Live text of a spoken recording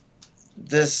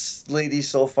This lady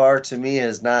so far to me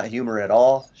is not humor at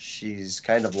all. She's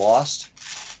kind of lost.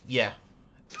 Yeah.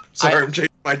 Sorry, I'm changing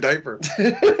my diaper.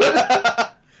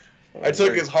 I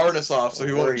took his harness off so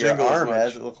he won't jingle your as arm much.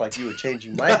 has. It looked like you were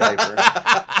changing my diaper.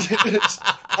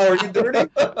 Oh, are you dirty?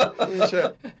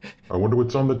 Check. I wonder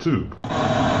what's on the tube.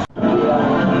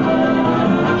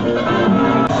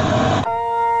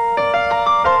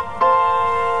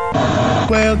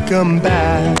 Welcome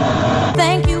back.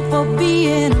 Thank you for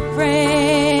being a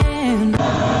friend.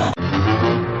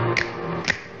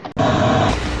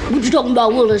 What you talking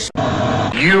about, Willis?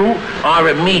 You are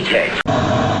a meathead.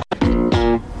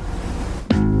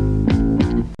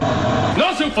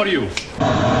 No soup for you.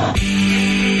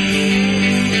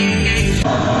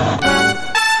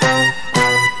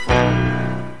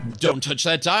 Don't touch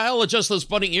that dial, adjust those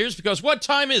bunny ears, because what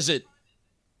time is it?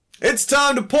 It's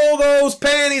time to pull those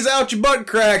panties out your butt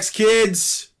cracks,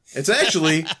 kids. It's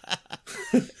actually,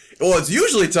 well, it's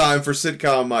usually time for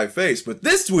Sitcom My Face, but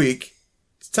this week,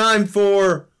 it's time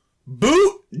for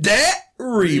Boot Dat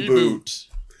Reboot.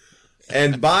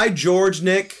 And by George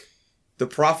Nick, the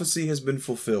prophecy has been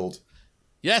fulfilled.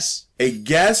 Yes. A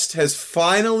guest has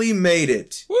finally made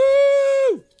it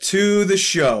Woo! to the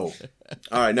show.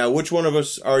 All right, now which one of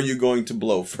us are you going to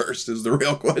blow first is the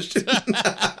real question.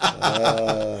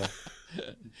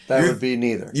 That would be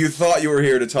neither. You thought you were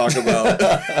here to talk about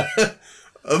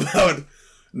about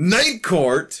Night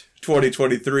Court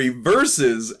 2023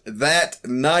 versus That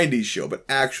 90s Show, but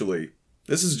actually,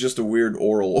 this is just a weird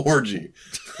oral orgy.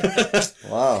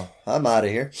 Wow, I'm out of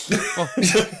here.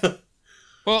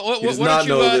 Well, He does why not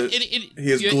don't know you, that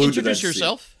he is glued to that introduce seat.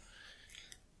 yourself?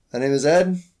 My name is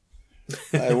Ed.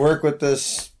 I work with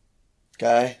this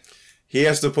guy. He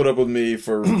has to put up with me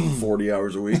for 40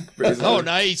 hours a week, basically. Oh,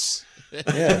 nice.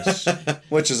 Yes,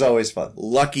 which is always fun.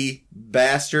 Lucky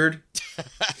bastard.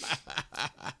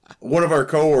 One of our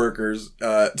coworkers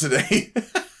today,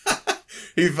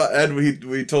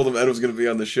 we told him Ed was going to be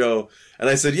on the show, and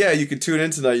I said, yeah, you can tune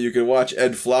in tonight, you can watch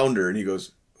Ed Flounder, and he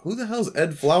goes, who the hell's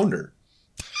Ed Flounder?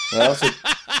 Well,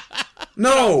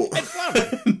 No! Ed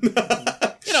Flounder.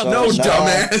 No,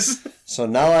 dumbass! So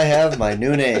now I have my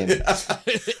new name. I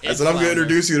said, I'm going to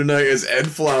introduce you tonight as Ed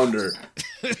Flounder.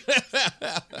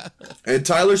 And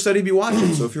Tyler said he'd be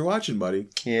watching, so if you're watching, buddy,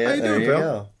 Yeah, how you there doing, you pal?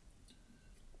 go.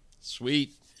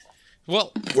 Sweet.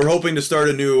 Well, We're hoping to start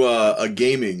a new a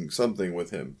gaming something with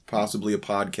him. Possibly a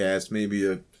podcast, maybe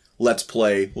a Let's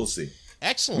Play. We'll see.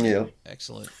 excellent. Yeah.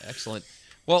 Excellent.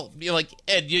 Well,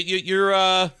 Ed, you're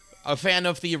a fan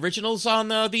of the originals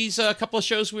on these couple of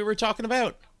shows we were talking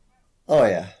about? Oh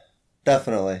yeah,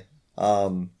 definitely.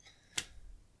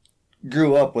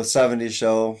 Grew up with 70s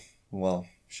show. Well,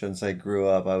 shouldn't say grew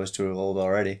up. I was too old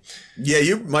already. Yeah,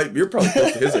 you're probably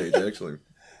close to his age, actually.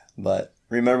 But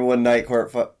remember when Night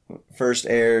Court first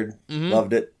aired?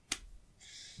 Loved it.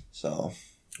 So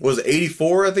Was it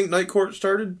 84, I think Night Court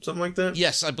started? Something like that?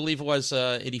 Yes, I believe it was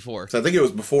 84. So I think it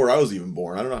was before I was even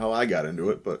born. I don't know how I got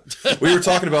into it, but we were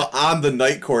talking about on the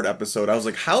Night Court episode. I was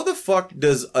like, how the fuck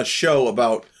does a show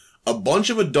about a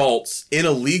bunch of adults in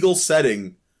a legal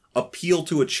setting appeal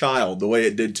to a child the way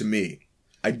it did to me?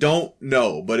 I don't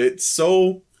know, but it's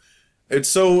so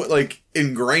like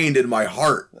ingrained in my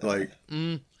heart. Like,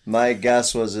 my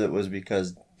guess was it was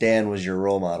because Dan was your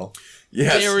role model.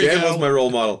 yes, There we Dan go. was my role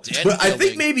model. Dan But I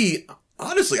think building.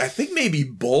 maybe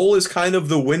Bull is kind of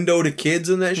the window to kids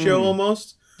in that show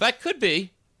almost. That could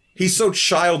be. He's so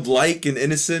childlike and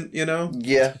innocent, you know?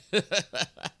 Yeah.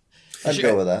 I'd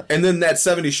go with that. And then that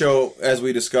 70s show, as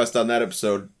we discussed on that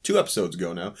episode, 2 episodes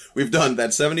ago now, we've done that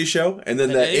 70s show and then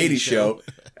that 80s show,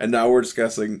 and now we're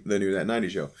discussing the new that 90s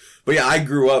show. But yeah, I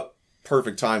grew up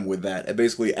perfect time with that,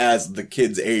 basically as the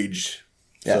kids age.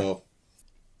 Yeah.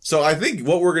 So I think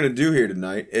what we're going to do here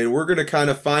tonight, and we're going to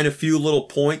kind of find a few little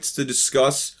points to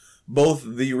discuss both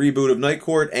the reboot of Night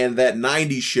Court and that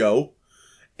 90s show.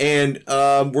 And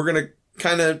we're going to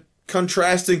kind of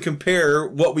contrast and compare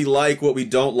what we like, what we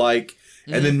don't like,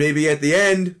 and then maybe at the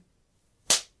end,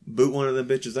 boot one of them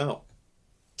bitches out.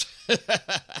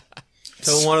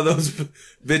 Tell one of those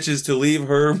bitches to leave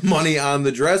her money on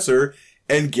the dresser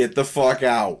and get the fuck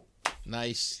out.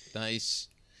 Nice.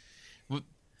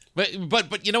 But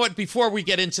you know what? Before we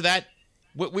get into that,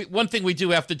 one thing we do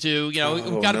have to do,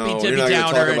 we've got to be Debbie You're not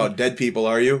Downer. going to talk about dead people,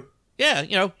 are you?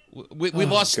 Yeah, we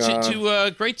lost God.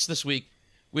 two greats this week.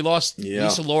 We lost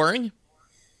Lisa Loring,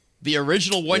 the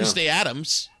original Wednesday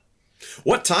Addams.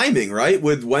 What timing, right?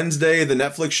 With Wednesday, the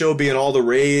Netflix show being all the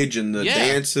rage and the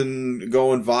dancing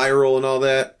going viral and all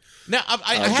that. Now,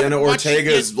 I Jenna watched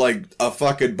Ortega's it. like a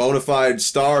fucking bona fide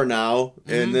star now,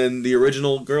 and then the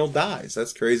original girl dies.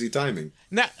 That's crazy timing.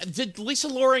 Now, did Lisa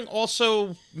Loring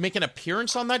also make an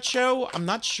appearance on that show? I'm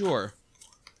not sure.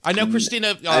 I know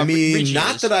Christina. I mean, Ricci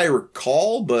not is. that I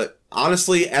recall, but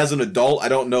honestly, as an adult, I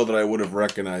don't know that I would have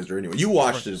recognized her anyway. You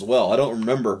watched it as well. I don't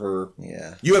remember her.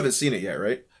 Yeah. You haven't seen it yet,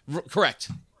 right?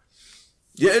 Correct.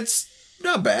 Yeah, it's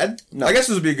not bad. No. I guess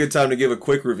this would be a good time to give a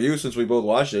quick review since we both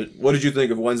watched it. What did you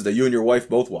think of Wednesday? You and your wife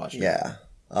both watched it. Yeah.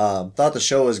 Thought the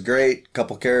show was great.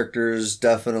 Couple characters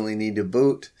definitely need to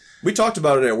boot. We talked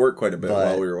about it at work quite a bit But,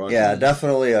 while we were watching. yeah,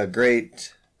 definitely a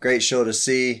great show to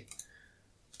see.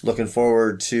 Looking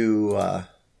forward to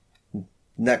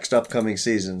next upcoming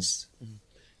seasons.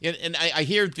 And I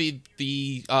hear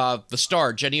the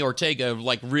star Jenny Ortega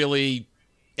like really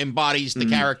embodies the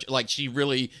character. Like she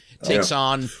really takes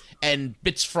on and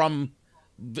bits from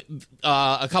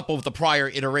a couple of the prior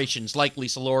iterations, like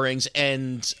Lisa Loring's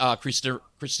and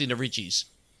Christina Ricci's.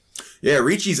 Yeah,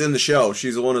 Ricci's in the show.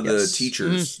 She's one of the Yes.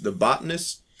 teachers. The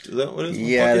botanist? Is that what it is?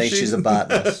 Yeah, I think she's a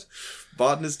botanist.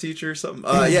 Botanist teacher or something?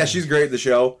 Yeah, she's great in the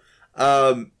show.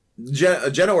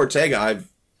 Jenna Ortega, I've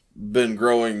been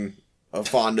growing a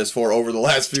fondness for over the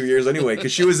last few years anyway,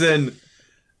 because she was in,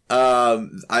 I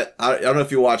don't know if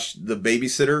you watched The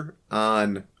Babysitter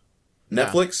on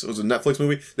Netflix. It was a Netflix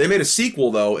movie. They made a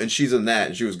sequel, though, and she's in that,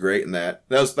 and she was great in that.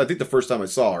 That was, I think, the first time I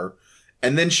saw her.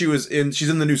 And then she's in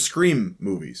the new Scream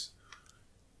movies.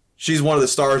 She's one of the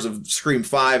stars of Scream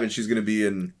 5, and she's going to be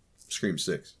in Scream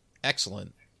 6.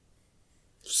 Excellent.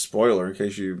 Spoiler, in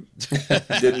case you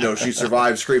didn't know she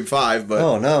survived Scream 5, but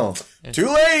Oh no! too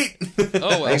late! Oh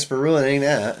well. Thanks for ruining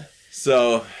that.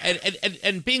 So,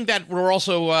 And being that we're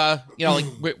also like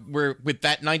we're with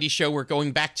that 90s show, we're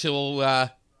going back till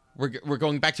we're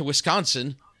going back to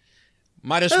Wisconsin.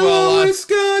 Might as well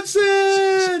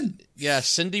Wisconsin!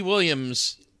 Cindy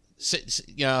Williams,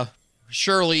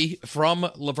 Shirley from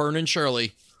Laverne and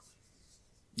Shirley.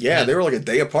 Yeah, they were like a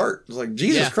day apart. It was like,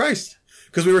 Jesus Yeah. Christ.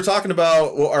 Because we were talking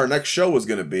about what our next show was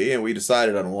going to be, and we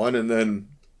decided on one, and then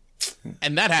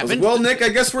And that I was like, happened. well, Nick, I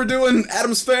guess we're doing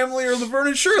Addams Family or Laverne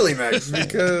and Shirley next,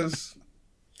 because,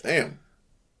 damn.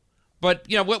 But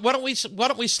why don't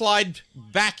we slide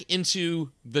back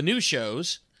into the new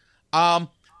shows? Why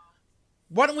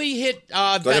don't we hit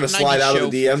that gonna 90s slide out show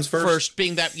of the DMs first? First,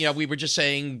 being that we were just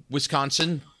saying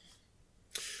Wisconsin.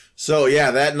 So, yeah,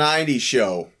 that 90s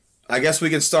show. I guess we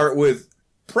can start with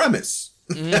premise.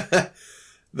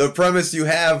 The premise, you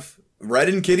have Red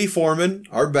and Kitty Foreman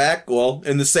are back, well,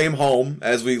 in the same home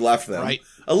as we left them. Right.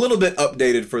 A little bit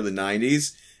updated for the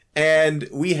 90s. And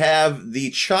we have the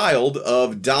child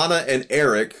of Donna and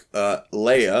Eric,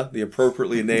 Leia, the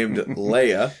appropriately named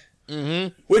Leia.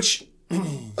 Which,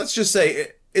 let's just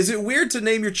say, is it weird to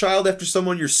name your child after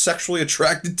someone you're sexually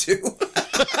attracted to?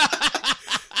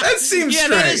 That seems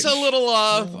strange. That is a little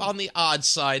on the odd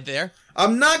side there.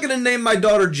 I'm not going to name my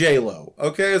daughter J-Lo,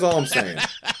 okay, is all I'm saying.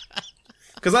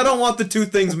 Because I don't want the two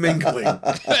things mingling.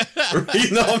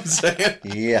 You know what I'm saying?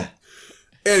 Yeah.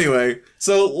 Anyway,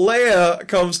 so Leia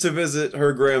comes to visit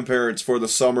her grandparents for the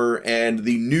summer, and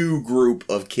the new group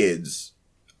of kids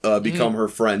become her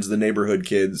friends, the neighborhood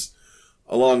kids,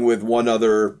 along with one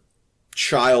other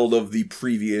child of the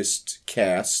previous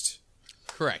cast.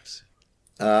 Correct.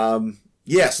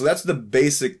 Yeah, so that's the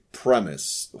basic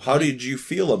premise. How did you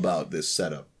feel about this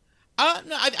setup?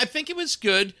 No, I think it was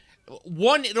good.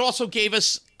 One, it also gave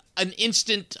us an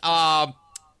instant not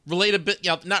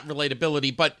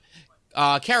relatability, but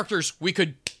characters we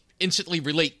could instantly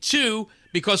relate to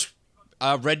because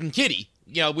Red and Kitty.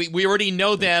 We already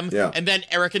know them, and then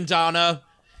Eric and Donna,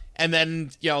 and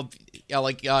then near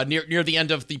the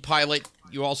end of the pilot,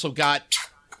 you also got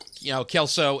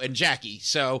Kelso and Jackie.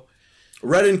 So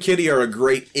Red and Kitty are a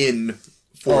great in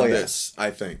for Oh, yeah. this,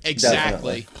 I think.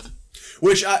 exactly.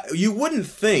 Which you wouldn't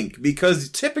think, because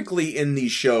typically in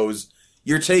these shows,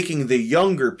 you're taking the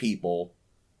younger people.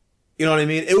 You know what I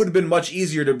mean? It would have been much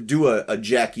easier to do a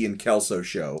Jackie and Kelso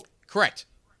show. Correct.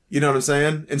 You know what I'm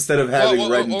saying? Instead of having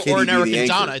Red and Kitty or an be Eric the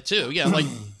and anchor. Donna too. Yeah,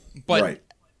 but right.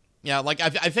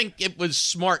 I think it was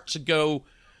smart to go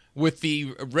with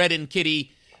the Red and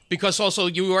Kitty because also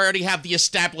you already have the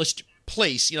established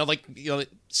place.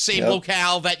 Same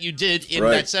locale that you did in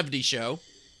that 70s show.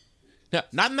 No,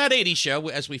 not in that 80s show,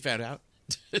 as we found out.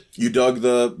 You dug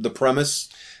the premise?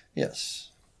 Yes.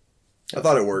 I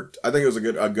thought it worked. I think it was a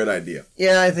good idea.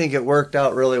 Yeah, I think it worked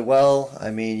out really well. I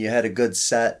mean, you had a good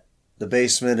set. The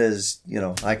basement is,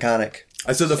 iconic.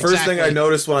 I said the first thing I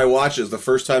noticed when I watched it is the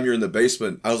first time you're in the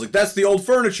basement, I was like, that's the old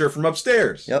furniture from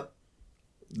upstairs. Yep.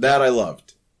 That I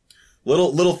loved.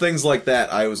 Little things like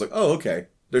that, I was like, oh, okay.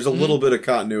 There's a little bit of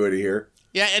continuity here.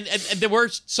 Yeah, and there were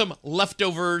some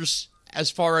leftovers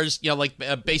as far as, you know, like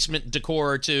basement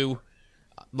decor to,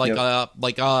 like a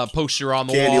poster on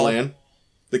the wall. Candyland.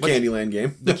 The Candyland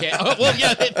game. Well,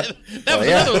 yeah, that was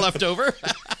another leftover.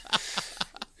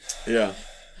 Yeah.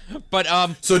 But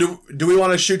so do we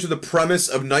want to shoot to the premise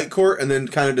of Night Court and then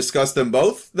kind of discuss them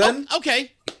both then?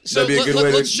 Okay. So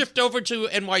let's shift over to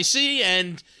NYC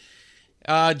and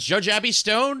Judge Abby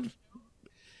Stone.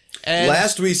 And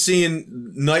last we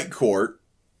seen Night Court,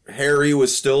 Harry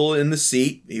was still in the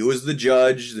seat. He was the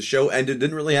judge. The show ended.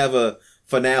 Didn't really have a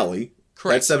finale.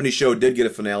 Correct. That 70s show did get a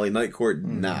finale. Night Court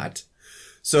not.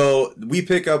 So we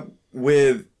pick up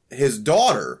with his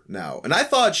daughter now. And I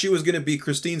thought she was going to be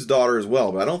Christine's daughter as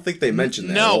well, but I don't think they mentioned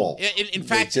that at all. In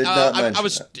fact,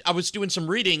 I was doing some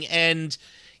reading, and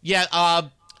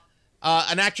an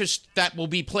actress that will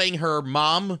be playing her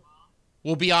mom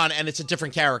will be on, and it's a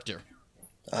different character.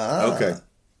 Okay.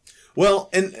 Well,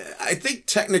 and I think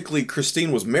technically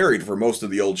Christine was married for most of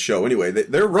the old show anyway.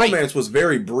 Their romance was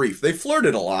very brief. They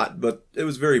flirted a lot, but it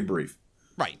was very brief.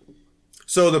 Right.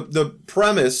 So the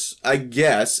premise, I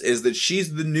guess, is that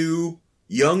she's the new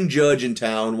young judge in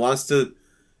town, wants to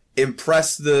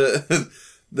impress the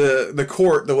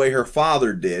court the way her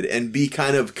father did, and be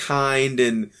kind of kind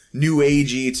and new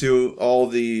agey to all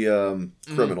the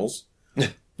criminals.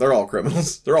 They're all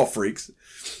criminals. They're all freaks.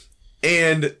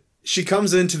 And she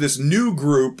comes into this new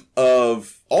group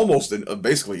of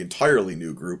basically entirely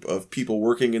new group of people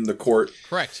working in the court.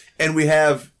 Correct. And we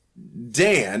have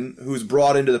Dan, who's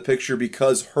brought into the picture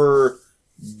because her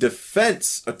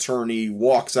defense attorney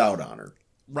walks out on her.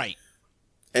 Right.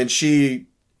 And she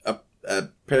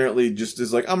apparently just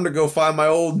is like, I'm going to go find my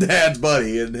old dad's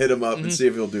buddy and hit him up and see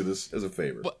if he'll do this as a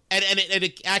favor. And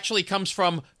it actually comes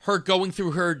from her going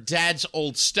through her dad's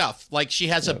old stuff. Like, she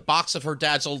has a box of her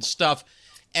dad's old stuff,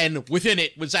 and within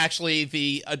it was actually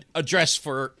the address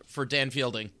for Dan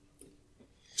Fielding.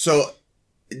 So,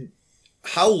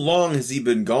 how long has he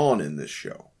been gone in this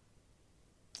show?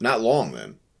 Not long,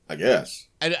 then, I guess.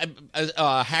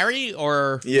 Harry,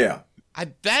 or yeah,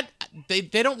 they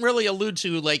don't really allude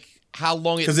to like how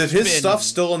long it's been. Because if his stuff's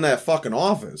still in that fucking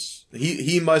office,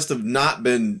 he must have not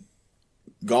been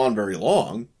gone very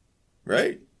long,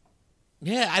 right?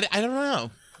 Yeah, I don't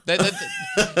know.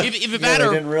 Either that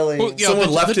or didn't really.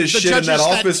 Someone left his shit in that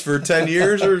office for 10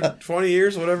 years or 20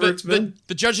 years, whatever it's been.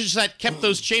 The judges that kept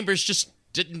those chambers just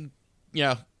didn't,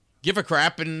 give a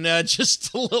crap and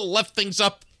just left things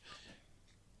up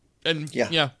and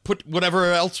put whatever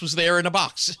else was there in a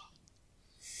box.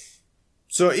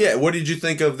 So what did you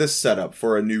think of this setup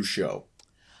for a new show?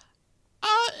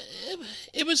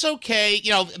 It was okay.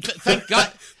 Thank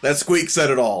God. That squeak said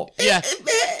it all. Yeah.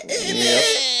 Yep.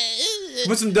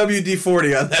 Put some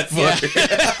WD-40 on that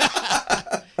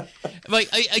fucker. Yeah.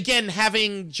 Again,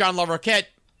 having John LaRoquette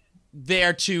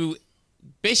there to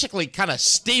basically kind of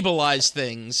stabilize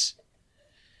things.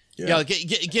 Yeah.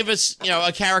 Give us,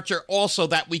 a character also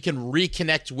that we can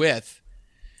reconnect with.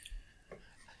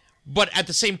 But at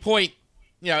the same point,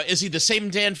 is he the same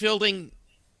Dan Fielding?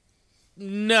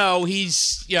 No,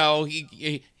 he's,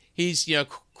 he's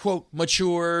quote,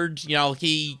 matured.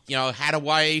 He, had a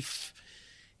wife.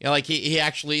 He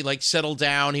actually, settled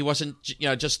down. He wasn't,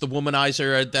 just the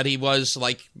womanizer that he was,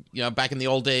 back in the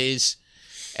old days.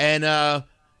 And,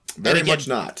 very much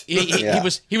not.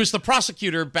 He was the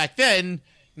prosecutor back then.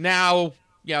 Now,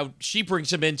 she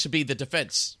brings him in to be the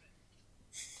defense.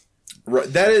 Right.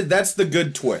 That's the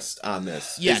good twist on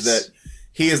this. Yes. Is that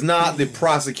he is not the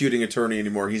prosecuting attorney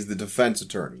anymore. He's the defense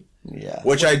attorney. Yeah.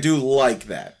 Which I do like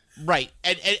that. Right.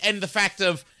 And the fact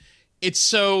of it's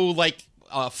so,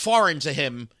 foreign to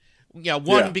him.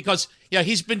 Because,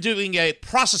 he's been doing a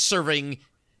process serving.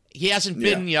 He hasn't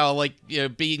been,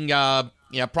 being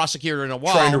prosecutor in a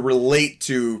while. Trying to relate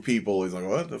to people. He's like,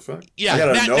 what the fuck? Yeah. I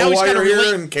gotta know why you're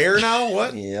here and care now?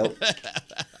 What? Yep.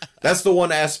 That's the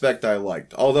one aspect I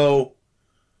liked. Although,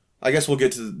 I guess we'll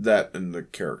get to that in the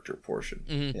character portion.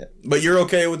 Mm-hmm. Yeah. But you're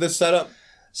okay with this setup?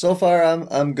 So far,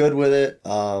 I'm good with it.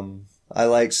 I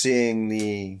like seeing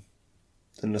the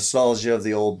nostalgia of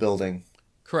the old building.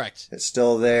 Correct. It's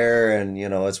still there, and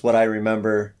it's what I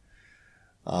remember.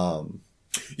 I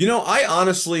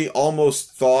honestly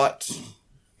almost thought,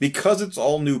 because it's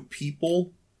all new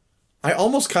people, I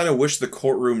almost kind of wish the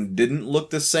courtroom didn't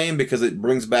look the same because it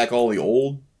brings back all the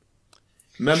old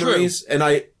memories. True. And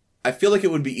I feel like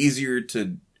it would be easier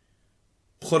to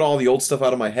put all the old stuff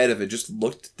out of my head if it just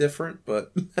looked different,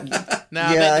 but...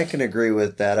 I can agree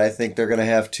with that. I think they're going to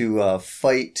have to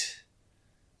fight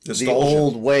nostalgia. The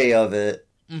old way of it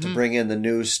to bring in the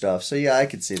new stuff. So, I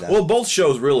could see that. Well, both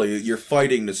shows, really, you're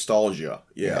fighting nostalgia.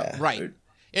 Yeah. Right.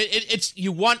 It's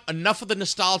you want enough of the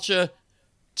nostalgia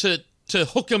to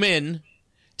hook them in,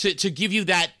 to give you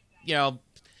that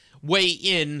way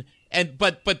in,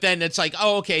 but then it's like,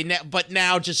 oh, okay,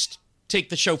 now just take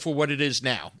the show for what it is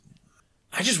now.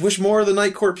 I just wish more of the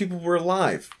Night Court people were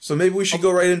alive. So maybe we should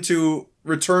go right into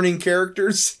returning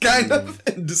characters, kind of,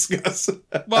 and discuss.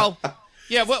 Well,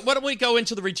 yeah. Why don't we go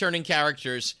into the returning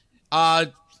characters?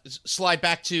 Slide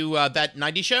back to that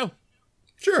 90s show.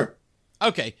 Sure.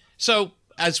 Okay. So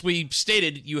as we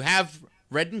stated, you have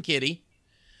Red and Kitty.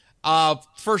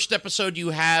 First episode,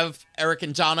 you have Eric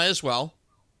and Donna as well.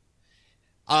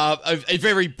 A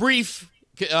very brief,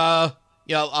 Kelso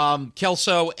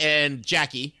and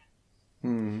Jackie.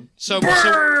 So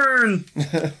Burn!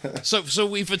 So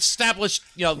we've established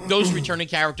those returning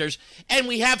characters, and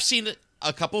we have seen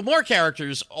a couple more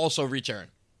characters also return.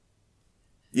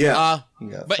 Yeah.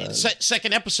 But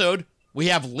second episode, we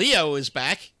have Leo is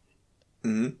back.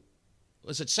 Mm-hmm.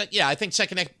 Was it? Yeah, I think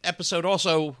second episode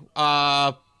also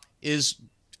is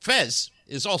Fez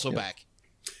is also back.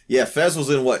 Yeah, Fez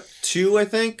was in 2, I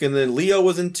think, and then Leo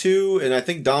was in 2, and I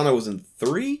think Donna was in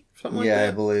 3, something like that. Yeah,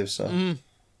 I believe so. Mm-hmm.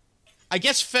 I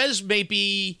guess Fez may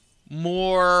be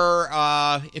more,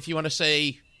 if you want to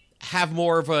say, have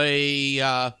more of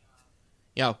a,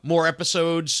 more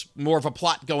episodes, more of a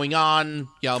plot going on,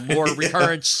 more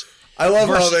recurrence. I love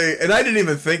how and I didn't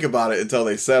even think about it until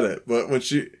they said it, but when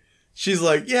she's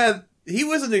like, yeah, he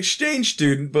was an exchange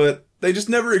student, but they just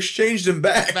never exchanged him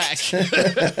back.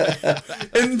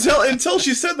 until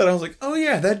she said that, I was like, oh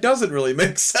yeah, that doesn't really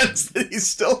make sense that he's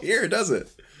still here, does it?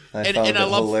 I found it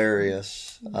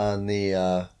hilarious on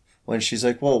the when she's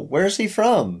like, well, where's he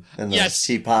from? And the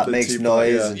teapot makes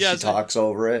noise and she talks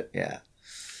over it. Yeah.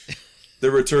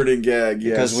 The returning gag,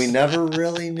 yes. Because we never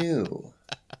really knew.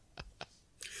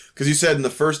 Because you said in the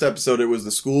first episode it was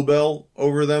the school bell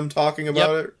over them talking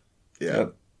about it. Yeah.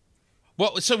 Yep.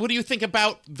 Well, so what do you think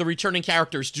about the returning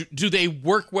characters? Do they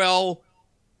work well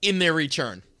in their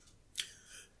return?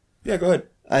 Yeah, go ahead.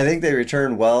 I think they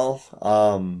return well.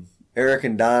 Eric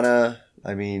and Donna,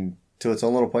 I mean, to its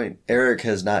own little point, Eric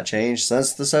has not changed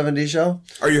since the 70s show.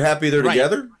 Are you happy they're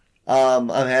together? I'm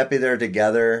happy they're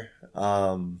together.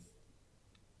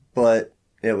 But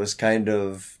it was kind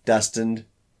of destined.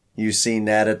 You've seen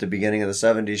that at the beginning of the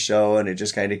 70s show, and it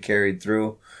just kind of carried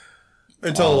through.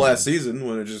 Until the last season,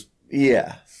 when it just...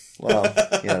 Yeah. Well,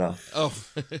 Oh.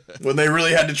 when they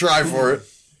really had to try for it.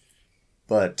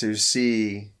 But to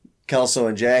see Kelso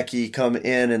and Jackie come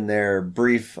in their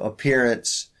brief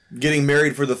appearance... Getting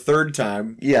married for the third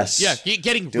time. Yes. Yeah,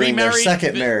 getting doing remarried. Their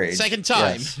second marriage. Second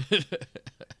time. Yes.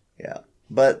 Yeah.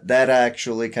 But that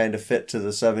actually kind of fit to the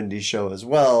 70s show as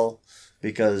well,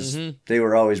 because they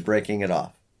were always breaking it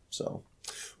off. So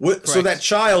that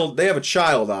child, they have a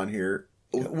child on here.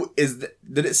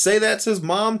 Did it say that's his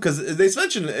mom? Because they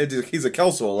mentioned he's a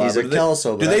Kelso a lot. He's a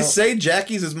Kelso. Do they say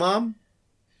Jackie's his mom?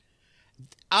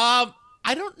 I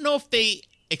don't know if they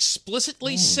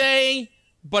explicitly say,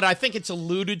 but I think it's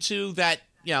alluded to that,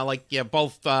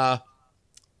 both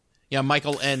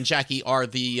Michael and Jackie are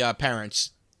the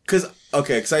parents. Because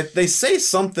they say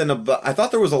something about, I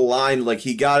thought there was a line like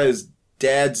he got his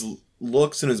dad's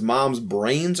looks in his mom's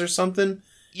brains or something.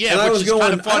 Yeah, and I was going,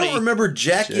 kind of funny. I don't remember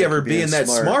Jackie ever being that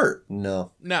smart.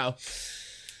 No.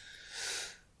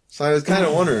 So I was kind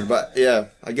of wondering, but yeah,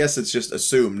 I guess it's just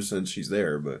assumed since she's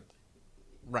there, but.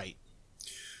 Right.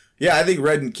 Yeah, I think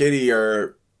Red and Kitty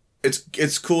are,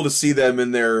 it's cool to see them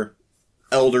in their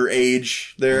elder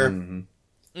age there.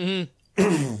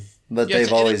 But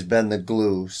they've always been the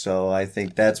glue, so I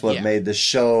think that's what made the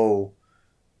show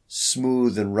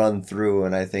smooth and run through,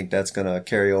 and I think that's going to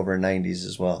carry over 90s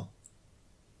as well.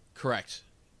 Correct.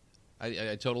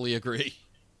 I totally agree.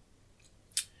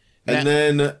 And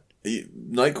then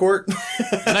Night Court?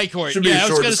 Night Court. Should be a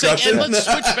short discussion. And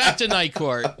let's switch back to Night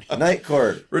Court. Night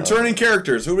Court. Returning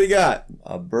characters. Who we got?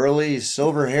 A burly,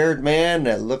 silver-haired man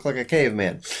that looked like a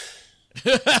caveman.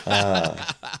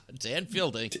 Dan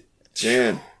Fielding.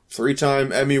 Dan,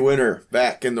 3-time Emmy winner,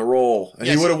 back in the role. And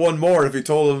he would have won more if he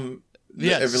told him...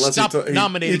 stop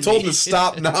nominating He told him to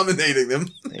stop nominating them.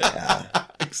 Yeah.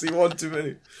 Because he won too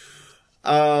many.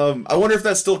 I wonder if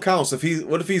that still counts.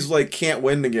 What if he's like can't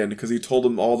win again because he told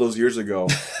him all those years ago?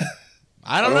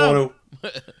 I don't know.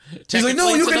 He's like,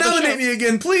 no, you can nominate me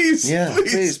again, please. Yeah,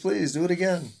 please do it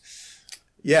again.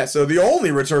 Yeah, so the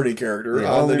only returning character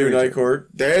on the new Night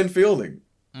Court, Dan Fielding,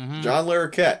 John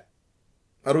Larroquette.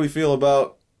 How do we feel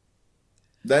about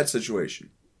that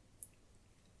situation?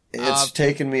 It's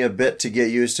taken me a bit to get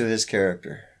used to his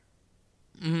character.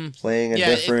 Playing a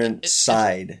different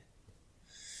side.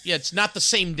 Yeah, it's not the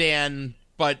same Dan,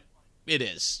 but it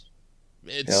is.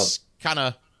 It's kind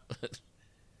of.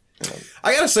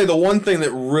 I gotta say, the one thing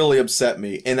that really upset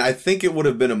me, and I think it would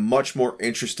have been a much more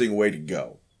interesting way to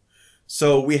go.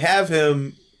 So we have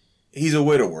him, he's a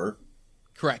widower.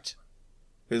 Correct.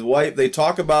 His wife, they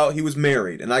talk about he was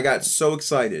married, and I got so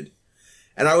excited.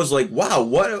 And I was like, wow,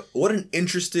 what an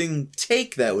interesting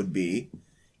take that would be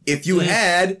if you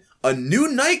had a new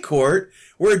Night Court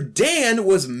where Dan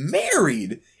was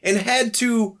married and had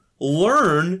to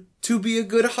learn to be a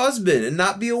good husband and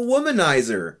not be a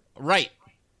womanizer. Right.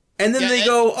 And then they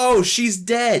go, oh, she's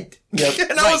dead. Yep.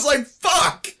 And I was like,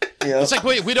 fuck. Yep. It's like,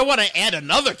 we don't want to add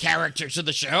another character to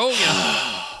the show. You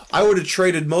know? I would have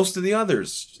traded most of the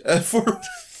others for...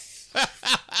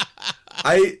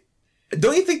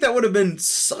 Don't you think that would have been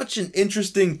such an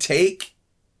interesting take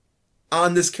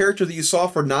on this character that you saw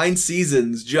for 9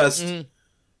 seasons? Just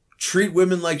treat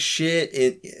women like shit.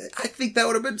 I think that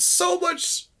would have been so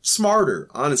much smarter,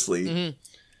 honestly. Mm-hmm.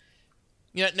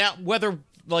 Yeah. Now, whether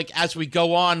like as we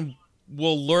go on,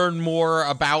 we'll learn more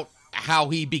about how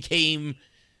he became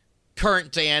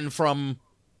current Dan from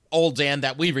old Dan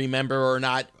that we remember or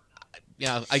not.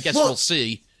 Yeah, I guess we'll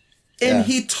see. And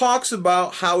he talks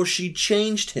about how she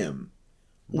changed him.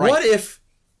 Right. What if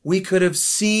we could have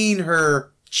seen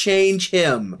her change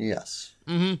him? Yes.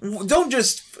 Mm-hmm. Don't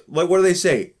just, like, what do they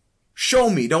say? Show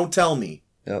me, don't tell me.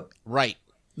 Yep. Right.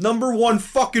 Number 1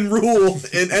 fucking rule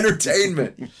in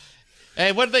entertainment.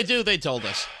 Hey, what did they do? They told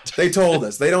us. They told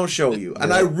us. They don't show you.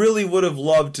 And I really would have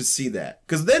loved to see that.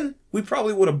 Because then we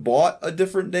probably would have bought a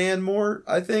different Dan more,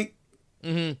 I think.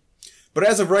 Mm-hmm. But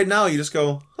as of right now, you just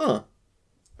go, huh.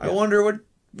 I wonder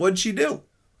what'd she do?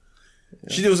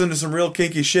 Yeah. She was into some real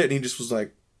kinky shit, and he just was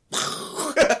like,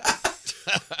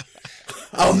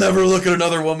 I'll never look at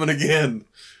another woman again.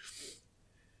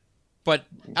 But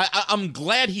I'm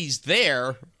glad he's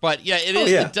there. But yeah,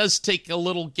 it does take a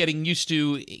little getting used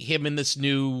to him in this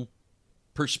new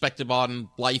perspective on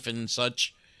life and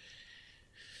such.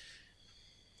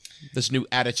 This new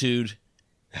attitude.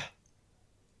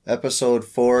 Episode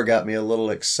 4 got me a little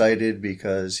excited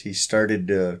because he started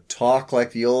to talk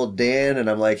like the old Dan, and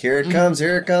I'm like, here it comes,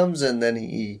 and then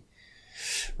he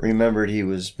remembered he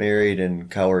was married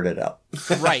and cowered it up.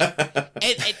 Right.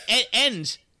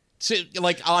 and to,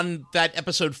 like, on that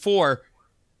episode 4,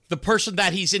 the person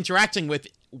that he's interacting with,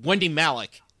 Wendy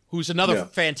Malick, who's another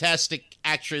fantastic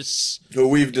actress. Who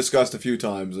we've discussed a few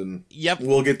times, and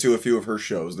we'll get to a few of her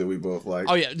shows that we both like.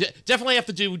 Oh, yeah. Definitely have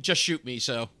to do Just Shoot Me,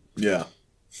 so. Yeah.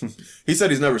 He said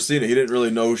he's never seen it. He didn't really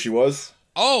know who she was.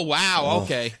 Oh, wow.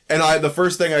 Okay. And the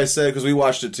first thing I said, because we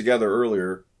watched it together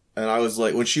earlier, and I was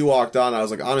like, when she walked on, I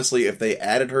was like, honestly, if they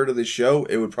added her to the show,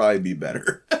 it would probably be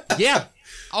better. Yeah.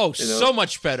 Oh, so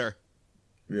much better.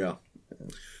 Yeah.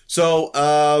 So,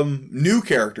 new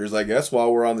characters, I guess,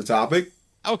 while we're on the topic.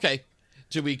 Okay.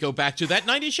 Do we go back to that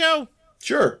 90s show?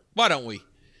 Sure. Why don't we?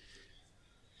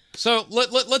 So,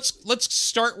 let's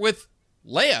start with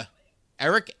Leia,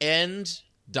 Eric and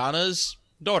Donna's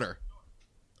daughter.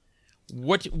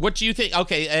 What do you think?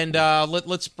 Okay, and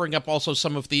let's bring up also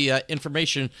some of the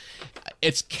information.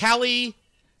 It's Callie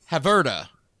Haverda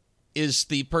is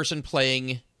the person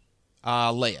playing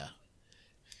Leia.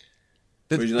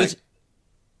 What do you think?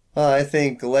 I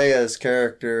think Leia's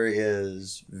character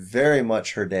is very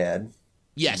much her dad.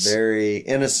 Yes. Very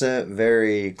innocent,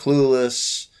 very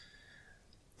clueless.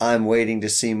 I'm waiting to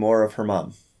see more of her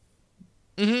mom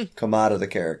come out of the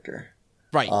character.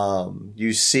 Right.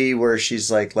 You see where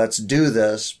she's like, let's do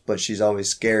this, but she's always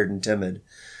scared and timid,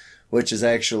 which is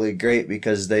actually great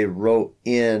because they wrote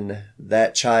in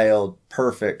that child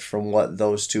perfect from what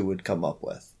those two would come up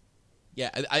with. Yeah,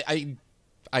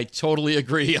 I totally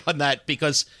agree on that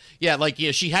because,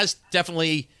 she has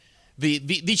definitely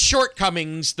the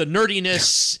shortcomings, the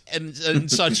nerdiness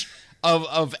and such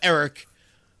of Eric.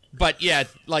 But yeah,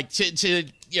 like to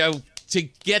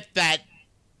get that,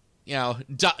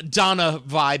 Donna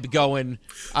vibe going.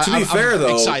 To be fair,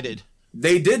 though, excited.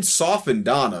 They did soften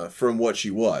Donna from what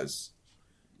she was.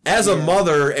 As a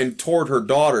mother and toward her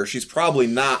daughter, she's probably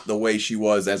not the way she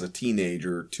was as a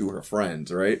teenager to her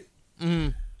friends, right?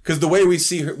 Because the way we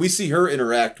see her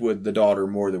interact with the daughter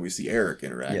more than we see Eric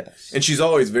interact. Yes. And she's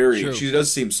always she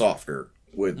does seem softer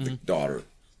with the daughter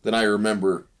than I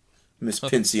remember Miss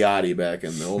Pinciotti back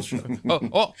in the old show.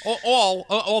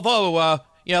 Although,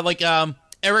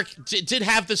 Eric did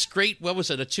have this great, what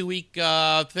was it, a 2-week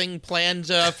thing planned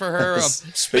for her?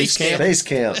 Space camp? Space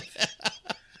camp.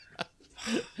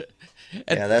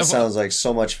 Yeah, that sounds like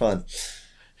so much fun.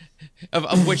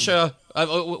 Of which,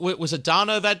 was it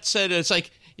Donna that said, it's like,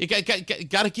 you got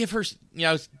to give her,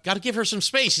 got to give her some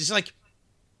space. He's like,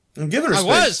 I'm giving her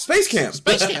space. Space camp.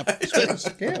 Space camp. Space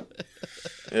camp.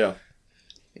 Yeah.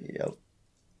 Yep.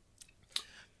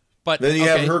 But then you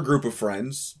have her group of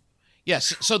friends.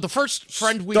 Yes. So the first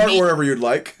friend we Start meet wherever you'd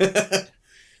like.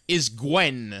 is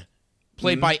Gwen,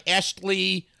 played by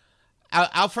Ashley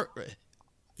Alfred.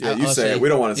 Yeah, you say it. We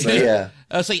don't want to say it. Yeah.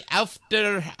 I'll say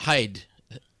Aufderheide.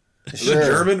 Is it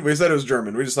German? We said it was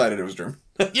German. We decided it was German.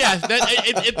 Yeah,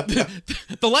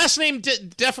 the last name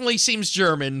definitely seems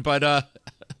German, but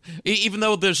even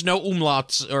though there's no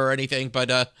umlauts or anything,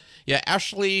 but yeah,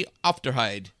 Ashley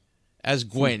Aufderheide as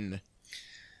Gwen.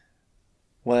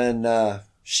 When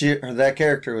that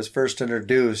character was first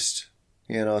introduced,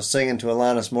 singing to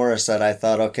Alanis Morissette, I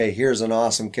thought, okay, here's an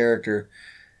awesome character.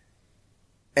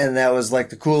 And that was like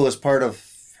the coolest part of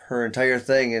her entire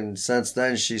thing. And since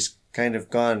then, she's kind of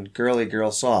gone girly girl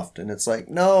soft. And it's like,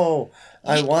 no,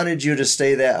 I wanted you to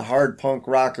stay that hard punk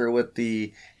rocker with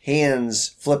the hands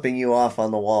flipping you off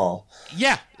on the wall.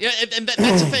 Yeah, and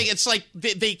that's the thing. It's like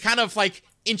they kind of like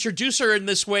introduce her in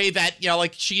this way that,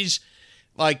 like she's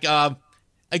like,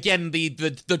 again,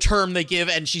 the term they give,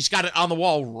 and she's got it on the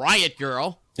wall, riot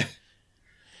girl.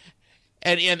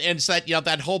 And it's that,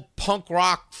 that whole punk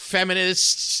rock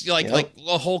feminist, like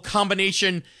a whole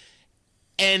combination.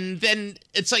 And then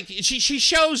it's like she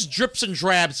shows drips and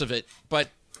drabs of it, but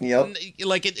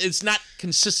like it's not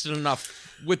consistent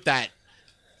enough with that.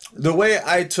 The way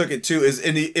I took it too is,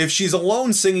 if she's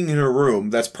alone singing in her room,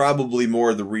 that's probably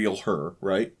more the real her,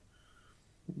 right?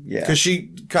 Yeah. Because she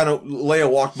kind of, Leia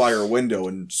walked by her window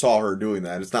and saw her doing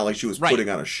that. It's not like she was putting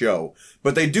on a show.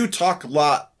 But they do talk a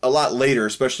lot later,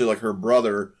 especially like her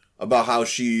brother, about how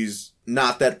she's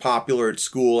not that popular at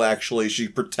school, actually. She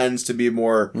pretends to be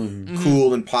more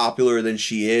cool and popular than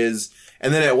she is.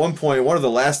 And then at one point, one of the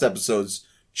last episodes,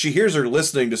 she hears her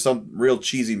listening to some real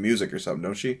cheesy music or something,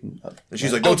 don't she? And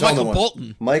she's like, don't tell no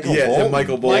one. Michael Bolton.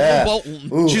 Michael Bolton.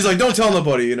 Ooh. She's like, don't tell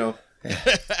nobody,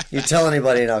 You tell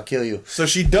anybody and I'll kill you. So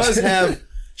she does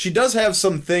have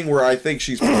something where I think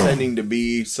she's pretending to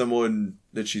be someone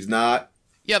that she's not.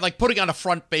 Yeah, like putting on a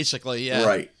front, basically. Yeah,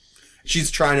 right. She's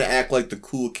trying to act like the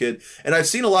cool kid, and I've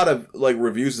seen a lot of like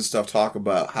reviews and stuff talk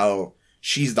about how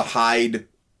she's the Hyde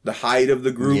of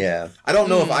the group. Yeah, I don't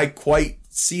know if I quite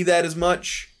see that as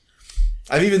much.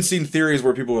 I've even seen theories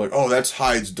where people are like, "Oh, that's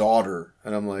Hyde's daughter,"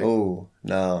 and I'm like, "Oh,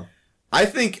 no." I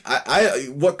think I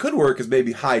what could work is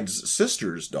maybe Hyde's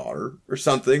sister's daughter or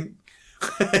something,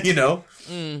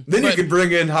 Then you could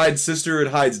bring in Hyde's sister and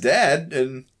Hyde's dad,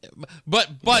 and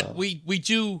but we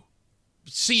do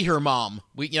see her mom.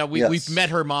 We've met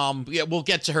her mom. Yeah, we'll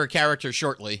get to her character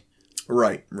shortly.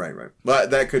 Right.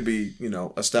 But that could be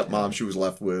a stepmom she was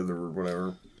left with or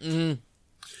whatever.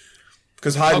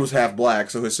 Because Hyde was half black,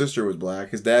 so his sister was black,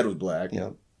 his dad was black.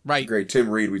 Yeah, right. Great Tim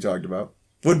Reed we talked about.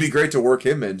 Would be great to work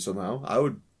him in somehow. I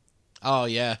would. Oh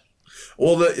yeah.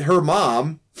 Well, her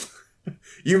mom.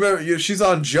 You remember? She's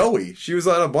on Joey. She was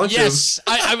on a bunch of. Yes,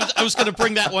 I was going to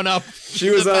bring that one up. She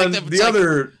was on the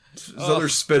other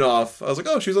spinoff. I was like,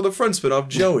 oh, she was on the front spinoff,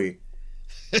 Joey.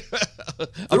 There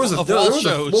was what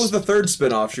was the third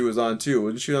spinoff she was on too?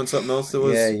 Wasn't she on something else that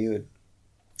was? Yeah, you would.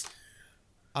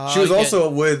 She was also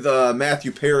with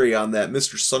Matthew Perry on that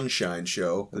Mr. Sunshine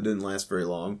show that didn't last very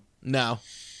long. No.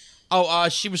 Oh,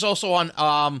 she was also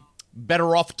on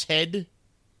Better Off Ted.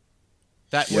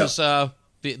 That was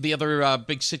the other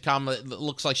big sitcom that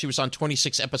looks like she was on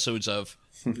 26 episodes of.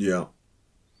 Yeah.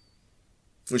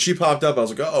 When she popped up, I was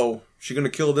like, oh, she going to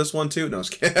kill this one too? No, I was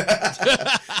kidding.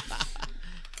 I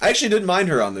actually didn't mind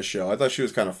her on this show. I thought she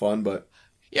was kind of fun, but...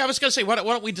 Yeah, I was going to say, why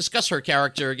don't we discuss her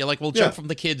character? We'll jump from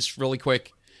the kids really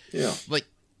quick. Yeah.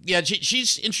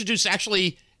 She's introduced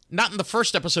actually not in the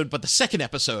first episode, but the second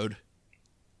episode.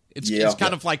 It's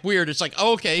kind of like weird. It's like,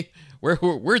 oh, okay,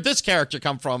 where'd this character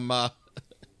come from?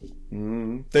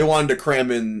 They wanted to cram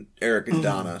in Eric and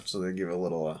Donna, so they give it a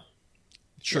little...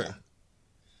 Sure. Yeah.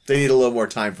 They need a little more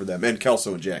time for them. And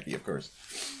Kelso and Jackie, of course.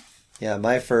 Yeah,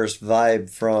 my first vibe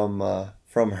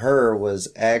from her was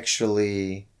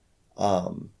actually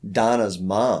Donna's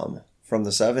mom from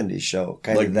the 70s show.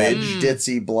 Kind of that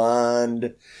ditzy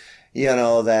blonde,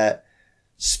 that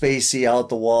spacey, out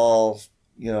the wall,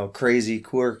 crazy,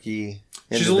 quirky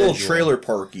individual. She's a little trailer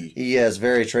parky. Yes,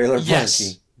 very trailer parky.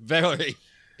 Yes, very.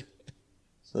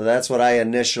 So that's what I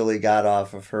initially got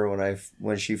off of her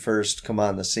when she first come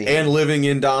on the scene. And living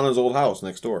in Donna's old house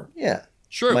next door. Yeah.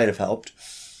 Sure. Might have helped.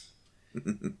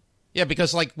 Yeah,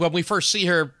 because when we first see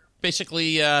her,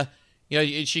 basically,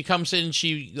 she comes in,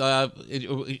 she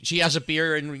has a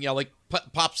beer and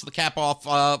pops the cap off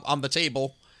on the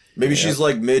table. Maybe she's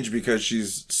like Midge because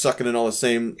she's sucking in all the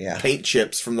same paint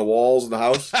chips from the walls of the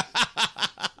house.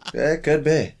 Yeah, it could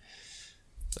be.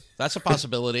 That's a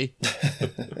possibility.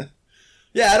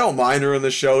 Yeah, I don't mind her in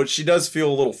the show. She does feel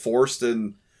a little forced,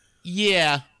 and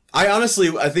yeah. I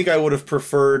think I would have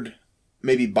preferred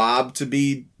maybe Bob to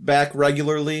be back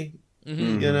regularly,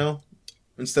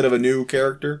 instead of a new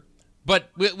character. But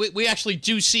we actually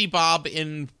do see Bob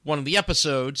in one of the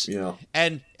episodes. Yeah.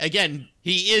 And again,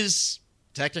 he is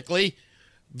technically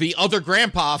the other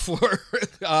grandpa for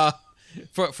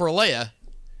Leia.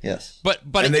 Yes. But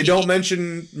and they don't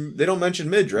mention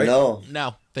Midge, right?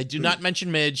 No, they do not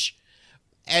mention Midge.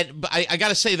 But I got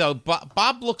to say though,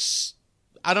 Bob looks,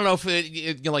 I don't know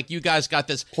if like you guys got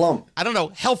this. Plump. I don't know,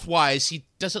 health-wise, he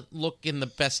doesn't look in the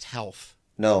best health.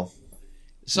 No.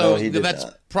 So No, that's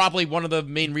not. probably one of the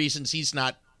main reasons he's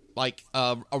not like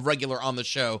a regular on the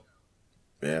show.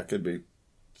 Yeah, could be.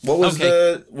 What was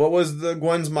the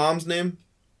Gwen's mom's name?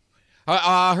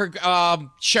 Her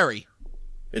Sherry.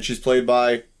 And she's played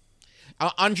by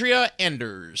Andrea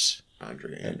Anders.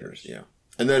 Andrea Anders, yeah.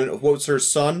 And then what's her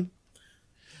son?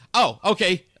 Oh,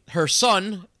 okay. Her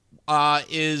son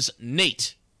is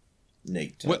Nate.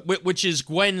 Nate. Which is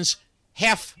Gwen's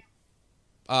half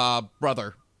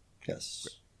brother. Yes.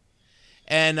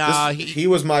 And he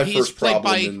was my first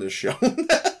problem in this show.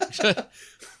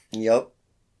 Yep.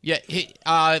 Yeah, he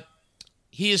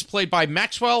is played by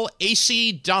Maxwell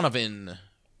A.C. Donovan.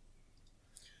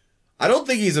 I don't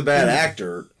think he's a bad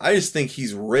actor. I just think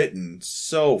he's written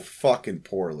so fucking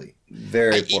poorly.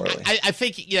 Very poorly. I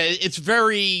think, it's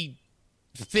very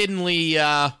thinly...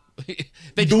 they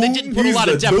didn't put a lot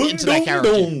of depth into that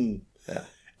character. Yeah.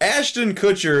 Ashton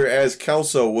Kutcher as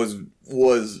Kelso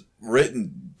was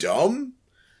written dumb,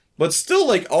 but still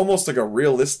like almost like a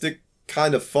realistic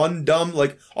kind of fun dumb,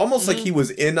 like almost like he was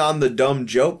in on the dumb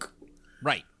joke.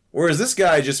 Right. Whereas this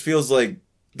guy just feels like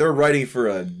they're writing for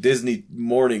a Disney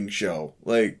morning show.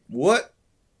 Like, what?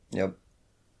 Yep.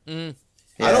 Mm.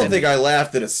 Yeah, I don't think I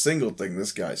laughed at a single thing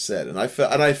this guy said, and I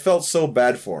felt so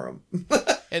bad for him.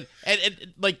 and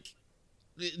like,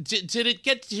 did it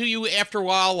get to you after a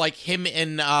while, like him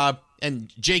and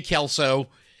Jay Kelso?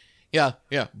 Yeah,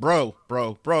 bro.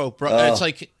 It's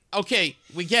like, okay,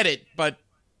 we get it, but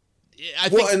I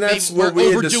think and that's we're what we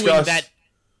had overdoing discussed. that.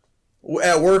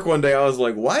 At work one day, I was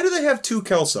like, why do they have two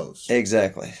Kelsos?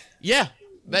 Exactly. Yeah,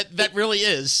 that really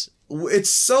is.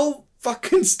 It's so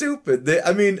fucking stupid.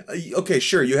 Okay,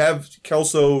 sure, you have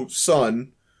Kelso's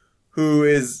son, who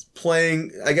is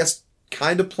playing, I guess,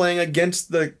 kind of playing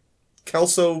against the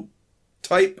Kelso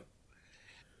type.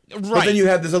 Right. But then you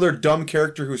have this other dumb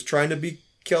character who's trying to be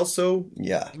Kelso.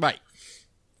 Yeah. Right.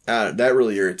 That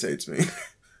really irritates me.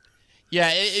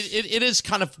 Yeah, it is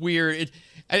kind of weird.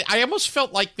 I almost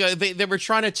felt like they were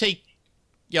trying to take,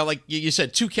 like you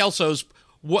said, two Kelsos,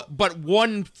 but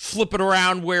one flip it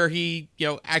around where he,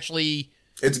 actually...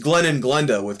 It's Glenn and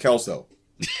Glenda with Kelso.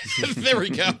 There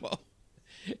we go.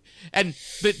 And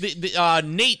the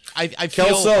Nate, I feel...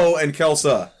 Kelso and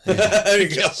Kelsa.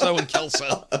 Kelso and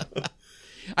Kelso.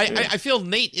 I feel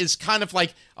Nate is kind of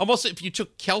like, almost if you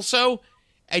took Kelso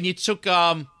and you took,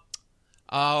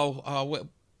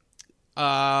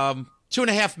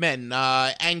 2.5 Men,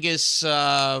 Angus,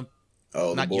 not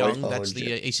Young, that's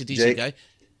the AC/DC Jake. guy.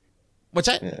 What's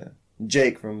that? Yeah.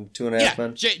 Jake from 2.5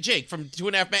 Men. Jake from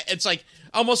 2.5 Men. It's like,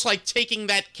 almost like taking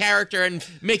that character and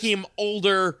making him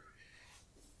older,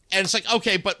 and it's like,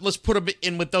 okay, but let's put him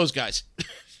in with those guys.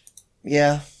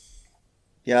 Yeah,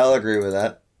 I'll agree with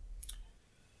that.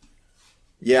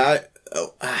 Yeah,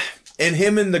 and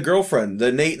him and the girlfriend,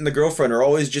 the Nate and the girlfriend are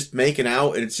always just making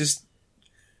out, and it's just,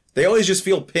 they always just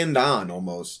feel pinned on,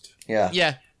 almost. Yeah.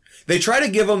 Yeah. They try to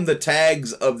give them the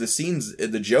tags of the scenes,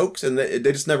 the jokes, and they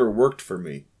just never worked for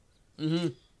me. Mm-hmm.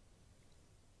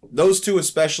 Those two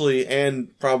especially,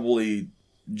 and probably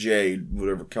Jay,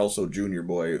 whatever, Kelso Jr.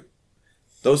 boy,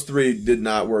 those three did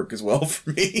not work as well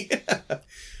for me.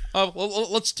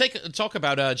 Well, let's talk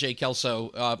about Jay Kelso,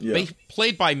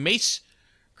 played by Mace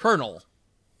Colonel.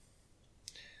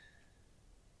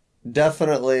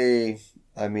 Definitely,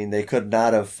 I mean, they could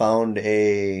not have found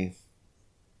a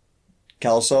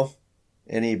Kelso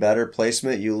any better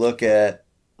placement. You look at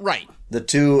Right. the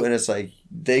two, and it's like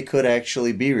they could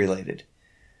actually be related.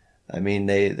 I mean,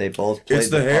 they both played It's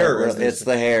the hair. part. It's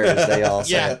the hair, as they all say.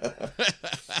 Yeah.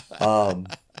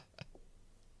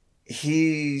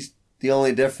 The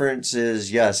only difference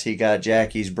is, yes, he got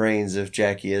Jackie's brains if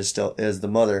Jackie is the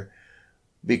mother,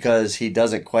 because he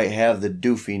doesn't quite have the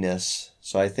doofiness.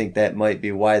 So I think that might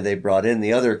be why they brought in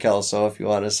the other Kelso, if you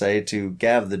want to say, to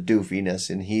have the doofiness,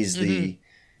 and he's the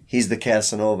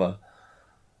Casanova.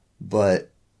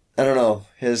 But I don't know,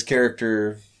 his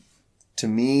character, to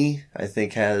me, I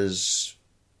think has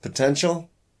potential,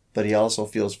 but he also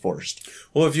feels forced.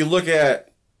 Well, if you look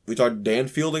at, we talked Dan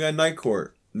Fielding on Night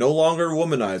Court. No longer a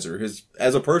womanizer.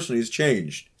 As a person, he's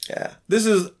changed. Yeah. This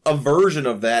is a version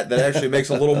of that actually makes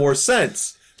a little more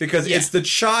sense. Because it's the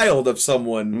child of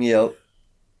someone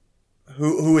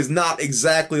who is not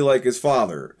exactly like his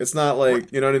father. It's not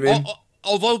like, you know what I mean?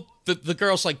 Although the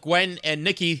girls like Gwen and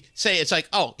Nikki say it's like,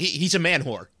 oh, he's a man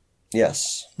whore.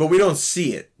 Yes. But we don't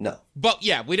see it. No. But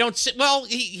yeah, we don't see. Well,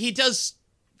 he does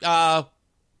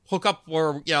hook up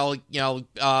or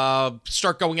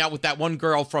start going out with that one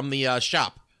girl from the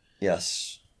shop.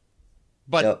 Yes.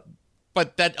 But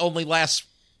that only lasts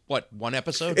one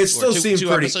episode? It still seemed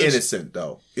pretty episodes? innocent,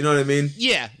 though. You know what I mean?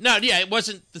 Yeah. No. Yeah. It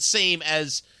wasn't the same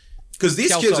as. Because these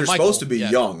Kelso kids are Michael, supposed to be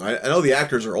young. I know the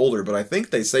actors are older, but I think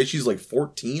they say she's like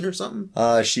 14 or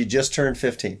something. She just turned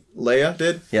 15. Leia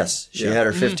did? Yes, she had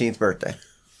her 15th birthday.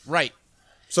 Right.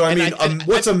 So I mean,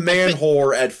 what's a man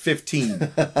whore at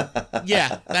 15?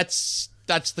 Yeah, that's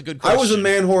the good question. I was a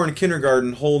man whore in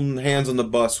kindergarten, holding hands on the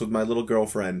bus with my little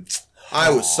girlfriend.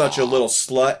 I was such a little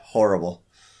slut. Horrible.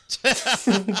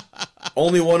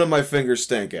 Only one of my fingers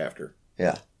stank after.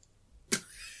 Yeah.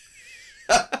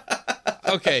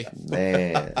 Okay.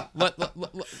 Man.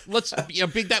 Let's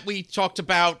big that we talked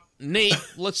about Nate.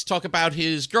 Let's talk about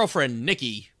his girlfriend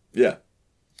Nikki. Yeah.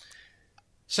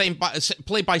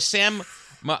 Played by Sam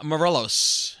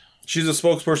Morelos. She's a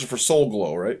spokesperson for Soul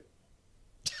Glow, right?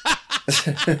 I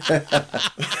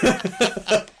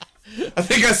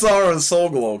think I saw her on the Soul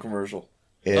Glow commercial.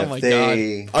 Oh my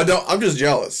God. I'm just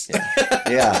jealous.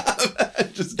 Yeah.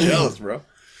 I'm just jealous, bro.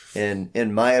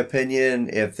 In my opinion,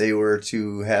 if they were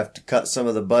to have to cut some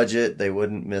of the budget, they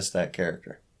wouldn't miss that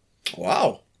character.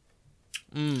 Wow.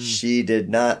 She did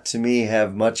not, to me,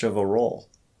 have much of a role.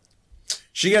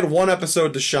 She had one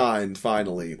episode to shine,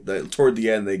 finally. Toward the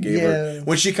end, they gave her...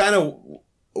 When she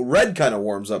Red kind of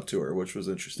warms up to her, which was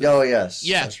interesting. Oh, yes.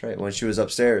 Yeah. That's right. When she was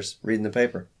upstairs reading the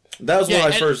paper. That was when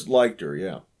I first liked her,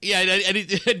 yeah. Yeah, and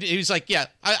he was like, yeah,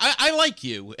 I like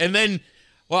you. And then,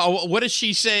 well, what does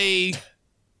she say...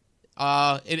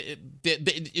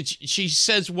 she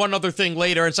says one other thing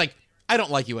later. It's like, I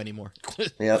don't like you anymore.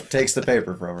 Yep, takes the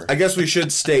paper from her. I guess we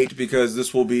should state, because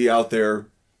this will be out there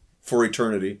for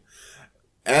eternity.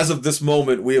 As of this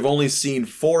moment, we have only seen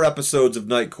 4 episodes of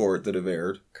Night Court that have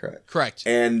aired. Correct.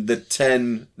 And the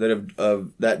 10 that have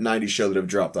of that 90 show that have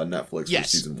dropped on Netflix for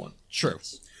season 1. True.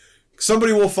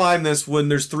 Somebody will find this when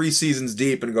there's 3 seasons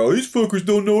deep and go, these fuckers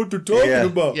don't know what they're talking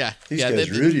about. Yeah. These guys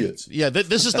are idiots. Yeah,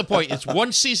 this is the point. It's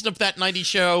 1 season of that 90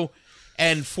 show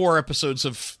and 4 episodes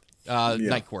of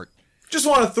Night Court. Just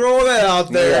want to throw that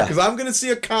out there, because I'm going to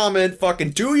see a comment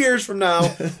fucking 2 years from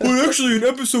now. Well, actually, in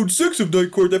episode 6 of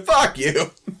Night Court, that fuck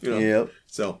you. Yep.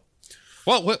 So.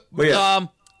 Well,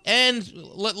 and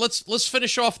let's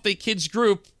finish off the kids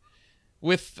group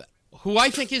with who I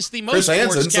think is the most Chris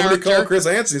Hansen. Somebody call Chris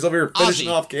Hansen. He's over here finishing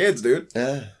Ozzy. off kids, dude.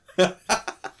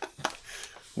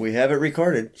 We have it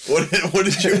recorded. Which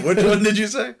one did you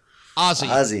say?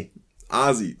 Ozzy.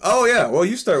 Oh, yeah. Well,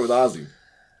 you start with Ozzy.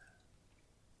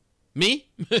 Me?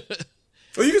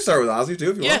 Well, you can start with Ozzy,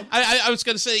 too, if you want. I was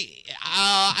going to say,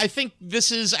 I think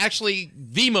this is actually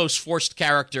the most forced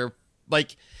character.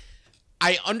 Like,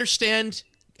 I understand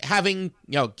having,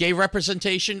 gay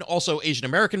representation, also Asian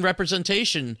American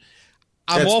representation.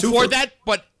 I'm all for that,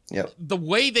 but the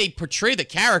way they portray the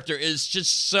character is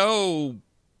just so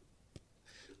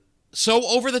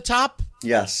over the top.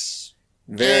 Yes.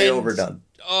 Very overdone.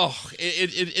 Oh,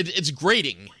 it's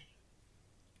grating.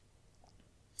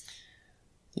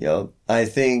 I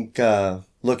think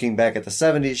looking back at the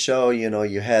 70s show,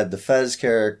 you had the Fez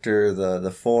character,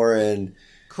 the foreign.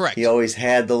 Correct. He always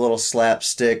had the little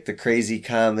slapstick, the crazy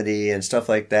comedy and stuff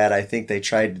like that. I think they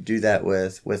tried to do that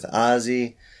with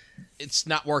Ozzy. It's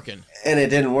not working. And it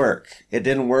didn't work. It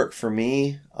didn't work for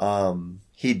me.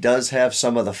 He does have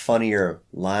some of the funnier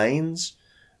lines,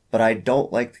 but I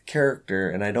don't like the character,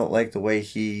 and I don't like the way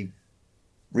he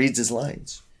reads his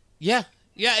lines. Yeah.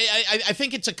 Yeah, I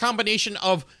think it's a combination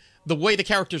of the way the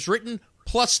character's written,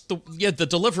 plus the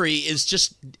delivery is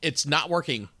just, it's not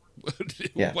working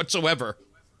whatsoever.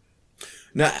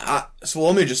 Now, so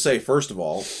let me just say, first of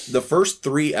all, the first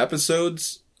 3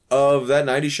 episodes of that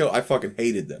 90s show, I fucking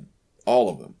hated them. All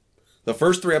of them. The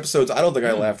first 3 episodes, I don't think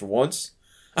I laughed once.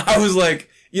 I was like,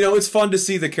 it's fun to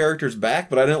see the characters back,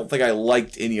 but I don't think I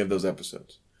liked any of those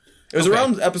episodes. It was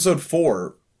around episode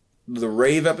 4, the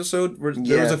rave episode, where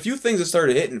there was a few things that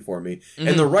started hitting for me,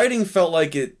 and the writing felt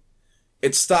like it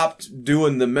stopped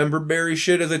doing the member berry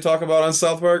shit as they talk about on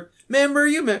South Park. Member,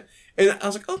 and I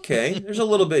was like, okay, there's a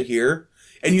little bit here,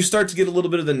 and you start to get a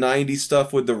little bit of the 90s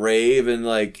stuff with the rave, and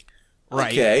like,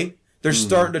 okay, they're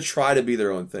starting to try to be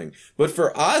their own thing. But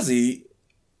for Ozzy,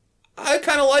 I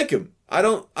kind of like him. I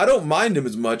don't mind him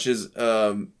as much as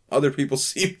other people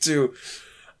seem to.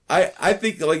 I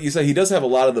think, like you said, he does have a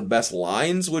lot of the best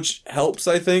lines, which helps,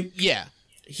 I think. Yeah.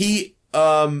 He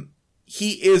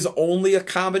is only a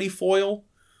comedy foil.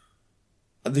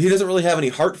 He doesn't really have any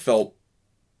heartfelt.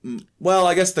 Well,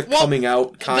 I guess coming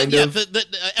out kind of. Yeah, the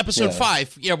episode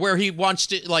 5, where he wants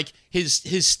to, like,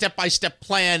 his step-by-step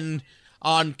plan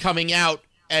on coming out,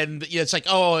 and it's like,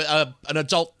 an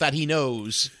adult that he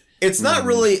knows. It's not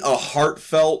really a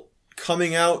heartfelt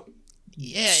coming out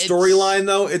storyline,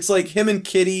 though. It's like him and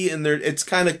Kitty, and it's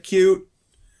kind of cute,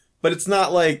 but it's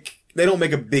not like, they don't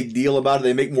make a big deal about it.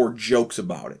 They make more jokes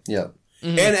about it. Yeah.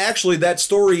 Mm-hmm. And actually, that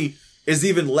story is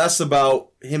even less about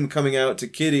him coming out to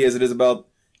Kitty as it is about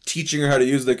teaching her how to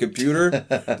use the computer,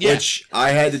 which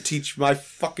I had to teach my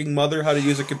fucking mother how to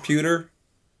use a computer.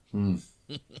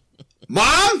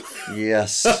 Mom?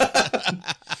 Yes.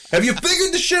 Have you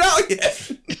figured the shit out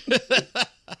yet?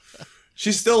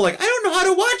 She's still like, I don't know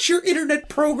how to watch your internet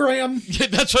program.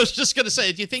 That's what I was just going to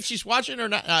say. Do you think she's watching or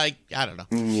not? I don't know.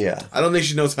 Yeah. I don't think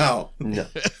she knows how. No.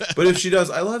 But if she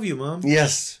does, I love you, Mom.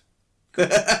 Yes.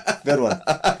 Good one.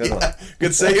 Good one.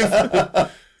 Good save.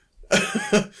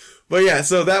 But yeah,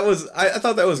 so that was, I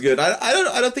thought that was good.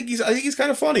 I think he's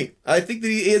kind of funny. I think that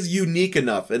he is unique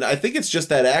enough. And I think it's just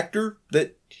that actor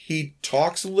that he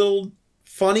talks a little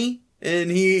funny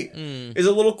and he is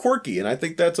a little quirky. And I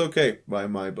think that's okay by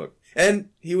my book. And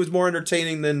he was more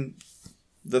entertaining than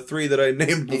the 3 that I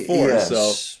named before.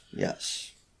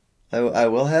 Yes. I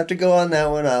will have to go on that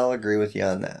one. I'll agree with you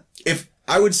on that.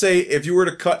 I would say if you were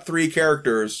to cut 3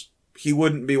 characters, he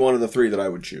wouldn't be one of the 3 that I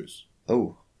would choose.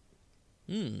 Oh.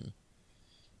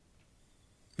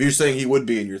 You're saying he would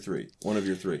be in your 3, one of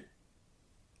your 3.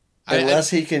 Unless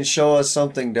he can show us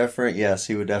something different, yes,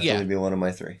 he would definitely be one of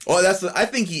my 3. Oh, I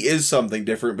think he is something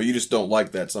different, but you just don't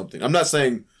like that something. I'm not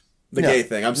saying the gay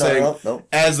thing. I'm saying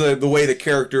as the way the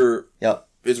character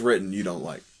is written, you don't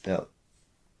like. Yep.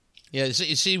 Yeah, you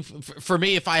see, for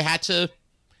me, if I had to,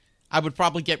 I would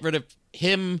probably get rid of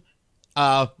him,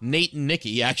 Nate and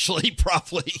Nikki, actually,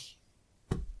 probably.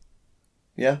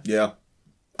 Yeah? Yeah.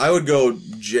 I would go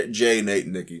Jay, Nate,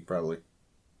 and Nikki, probably.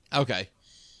 Okay.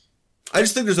 I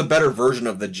just think there's a better version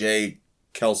of the Jay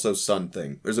Kelso son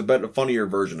thing. There's a funnier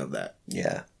version of that.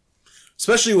 Yeah.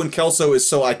 Especially when Kelso is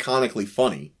so iconically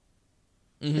funny.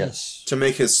 Mm-hmm. Yes. To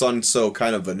make his son so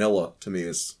kind of vanilla, to me,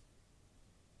 is...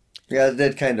 Yeah, it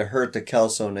did kind of hurt the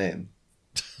Kelso name.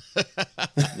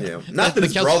 Yeah. Not that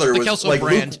his brother was... Kelso like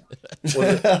brand.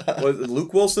 Was it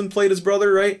Luke Wilson played his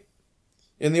brother, right?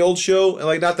 In the old show?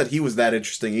 And not that he was that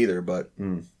interesting either, but...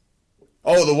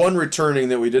 Oh, the one returning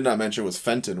that we did not mention was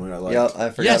Fenton, when I liked. Yep, I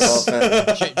forgot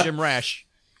about Fenton. Jim Rash.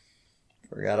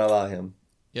 Forgot about him.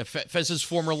 Yeah, Fez's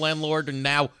former landlord and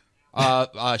now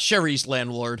Sherry's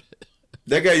landlord.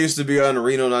 That guy used to be on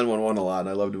Reno 911 a lot, and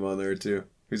I loved him on there, too.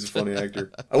 He's a funny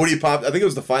actor. When he popped... I think it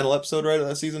was the final episode, right, of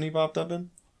that season he popped up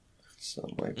in?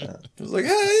 Something like that. I was like,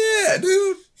 yeah,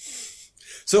 dude.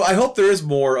 So I hope there is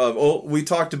more of... Oh, we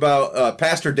talked about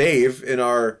Pastor Dave in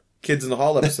our Kids in the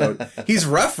Hall episode. He's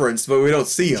referenced, but we don't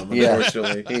see him,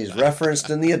 unfortunately. Yeah, he's referenced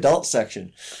in the adult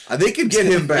section. They could get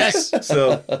him back.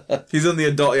 So he's in the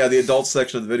adult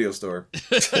section of the video store.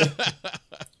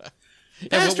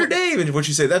 Pastor Dave! And what'd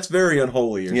you say? That's very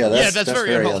unholy. That's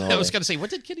very unholy. I was going to say, what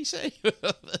did Kitty say?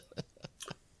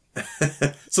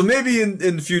 So maybe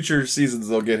in future seasons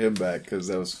they'll get him back, because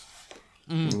that was...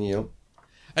 Yep.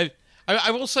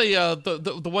 I will say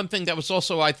the one thing that was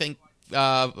also, I think,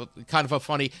 kind of a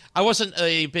funny... I wasn't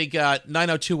a big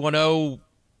 90210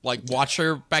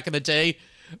 watcher back in the day,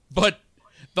 but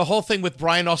the whole thing with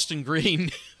Brian Austin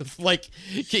Green,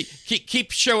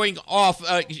 keep showing up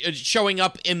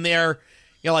in there,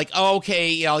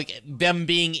 them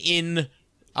being in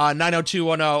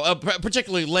 90210,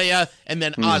 particularly Leia and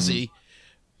then Ozzy,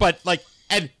 but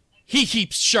and he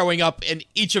keeps showing up in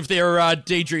each of their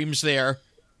daydreams there.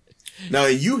 Now,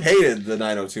 you hated the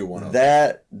 90210.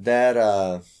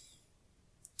 That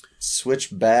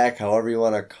switch back, however you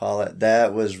want to call it,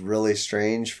 that was really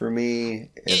strange for me.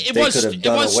 If they could have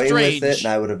done away with it, and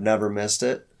I would have never missed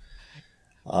it.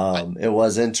 It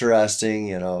was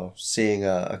interesting, seeing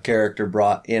a character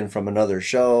brought in from another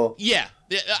show. Yeah.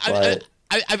 I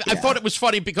thought it was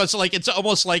funny because, it's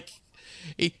almost like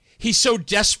he's so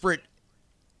desperate,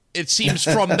 it seems,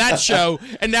 from that show,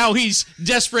 and now he's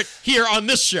desperate here on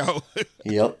this show.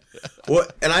 Yep. Well,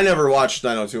 and I never watched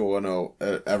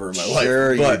 90210 ever in my life.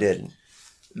 Sure you didn't.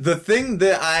 The thing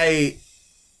that I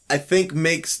think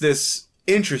makes this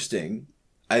interesting,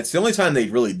 it's the only time they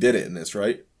really did it in this,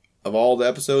 right? Of all the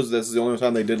episodes, this is the only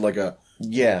time they did a...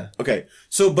 Yeah. Okay.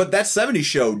 So, but that 70s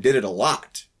show did it a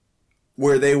lot.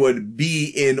 where they would be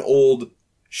in old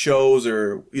shows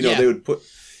or, they would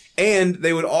and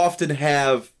they would often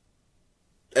have,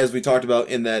 as we talked about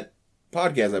in that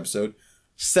podcast episode,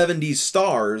 70s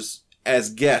stars as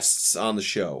guests on the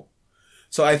show.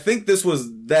 So I think this was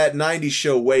that 90s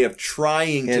show way of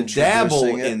trying to dabble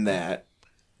in that.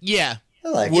 Yeah. I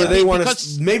like where that. they want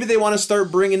to, maybe they want to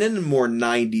start bringing in more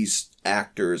 90s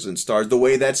actors and stars the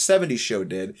way that 70s show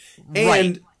did.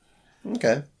 And,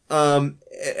 okay.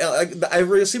 I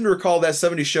really seem to recall that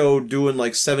 70s show doing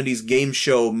like 70s game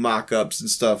show mock-ups and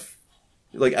stuff,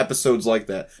 like episodes like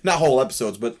that. Not whole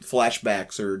episodes, but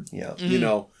flashbacks or,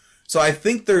 So I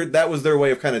think that was their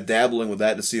way of kind of dabbling with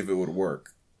that to see if it would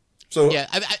work. So yeah,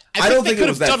 I don't think they could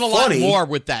have done a lot more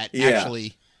with that,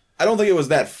 actually. I don't think it was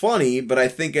that funny, but I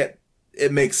think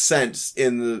it makes sense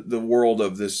in the world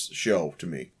of this show to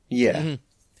me. Yeah.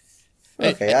 Mm-hmm.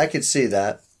 Okay, I could see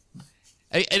that.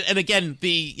 And again,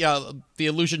 the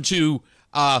allusion to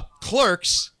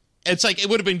Clerks, it's like it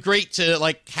would have been great to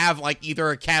like have like either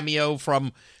a cameo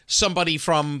from somebody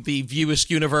from the View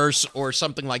universe or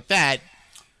something like that.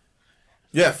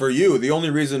 Yeah, for you, the only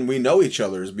reason we know each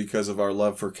other is because of our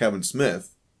love for Kevin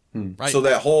Smith. Right. So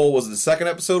that whole was the second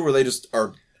episode where they just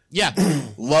are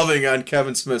loving on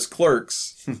Kevin Smith's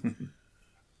Clerks.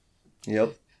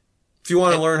 Yep. If you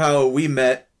want to learn how we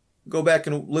met, go back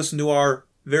and listen to our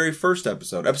very first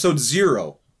episode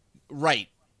 0. Right.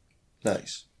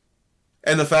 Nice.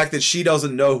 And the fact that she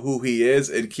doesn't know who he is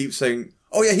and keeps saying,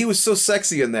 "Oh yeah, he was so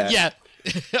sexy in that." Yeah.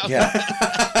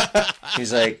 Yeah.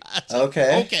 He's like,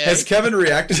 okay. Has Kevin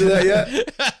reacted to that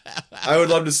yet? I would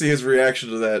love to see his reaction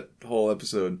to that whole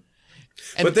episode.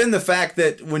 But then the fact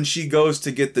that when she goes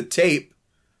to get the tape,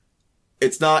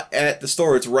 it's not at the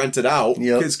store, it's rented out.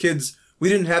 Because kids, we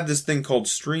didn't have this thing called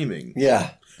streaming.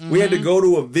 Yeah. We had to go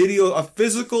to a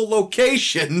physical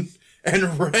location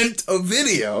and rent a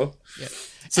video. Yeah.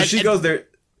 So she goes there.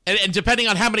 And depending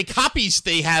on how many copies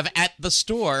they have at the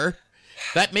store,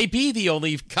 that may be the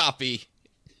only copy.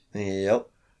 Yep.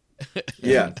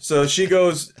 Yeah. So she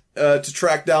goes to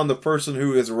track down the person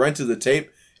who has rented the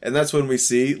tape, and that's when we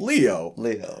see Leo.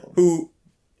 Who,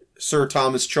 Sir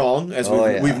Thomas Chong, as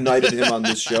we've knighted him on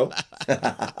this show.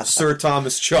 Sir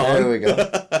Thomas Chong. There we go.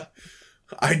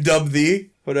 I dub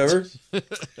thee, whatever.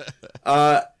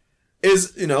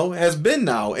 Has been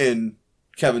now in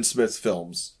Kevin Smith's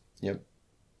films. Yep.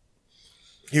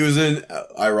 He was in,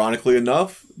 ironically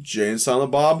enough, Jay and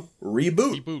Silent Bob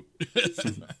Reboot.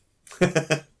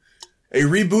 A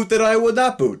reboot that I would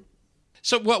not boot.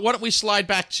 So why don't we slide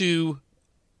back to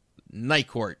Night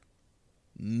Court?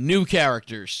 New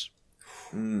characters.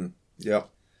 Yep.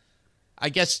 I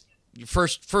guess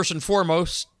first and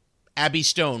foremost, Abby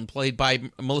Stone, played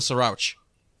by Melissa Rauch.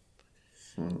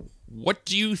 What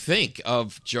do you think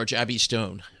of Judge Abby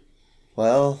Stone?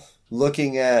 Well,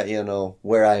 looking at,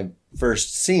 where I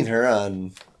first seen her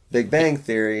on Big Bang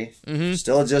Theory,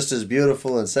 still just as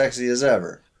beautiful and sexy as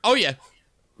ever. Oh, yeah.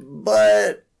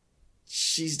 But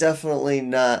she's definitely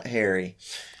not Harry.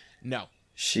 No.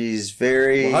 She's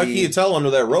very... Well, how can you tell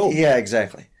under that robe? Yeah,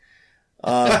 exactly.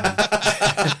 Oh,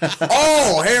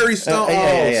 Harry Stone.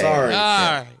 Sorry.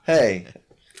 Yeah. Hey.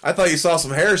 I thought you saw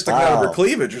some hair sticking out of her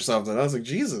cleavage or something. I was like,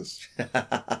 Jesus.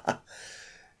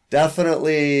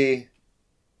 Definitely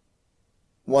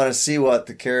want to see what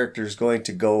the character's going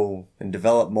to go and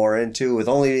develop more into. With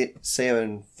only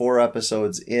 4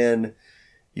 episodes in,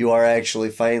 you are actually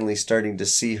finally starting to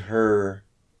see her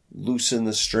loosen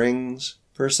the strings,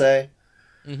 per se.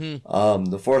 Mm-hmm.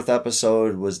 The 4th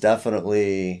episode was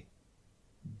definitely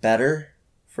better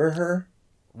for her,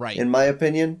 right? In my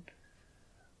opinion.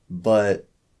 But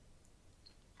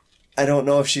I don't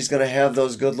know if she's going to have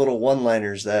those good little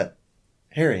one-liners that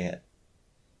Harry had.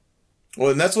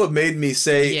 Well, and that's what made me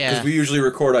say, because we usually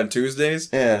record on Tuesdays.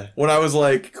 Yeah. When I was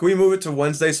like, can we move it to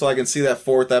Wednesday so I can see that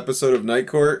 4th episode of Night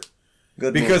Court?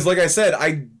 Good because, movie. Like I said,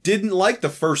 I didn't like the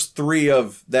first 3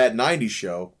 of that 90s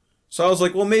show. So I was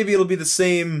like, well, maybe it'll be the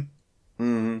same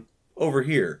over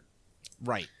here.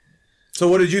 Right. So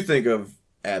what did you think of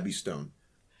Abby Stone?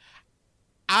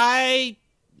 I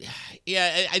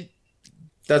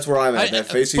that's where I'm at. That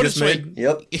face he just made.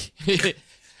 Yep.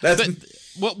 That's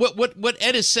what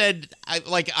Ed has said.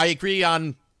 I agree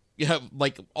on,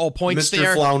 like all points Mr.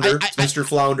 there. Flounder, Mr.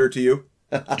 Flounder to you.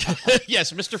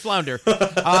 Yes, Mr. Flounder.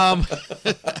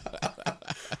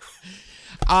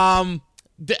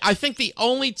 I think the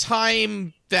only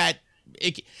time that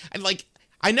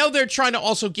I know they're trying to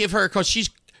also give her, because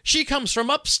she comes from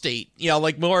upstate,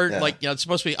 it's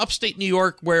supposed to be upstate New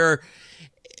York, where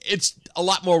it's a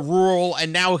lot more rural,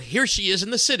 and now here she is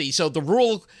in the city. So the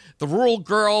rural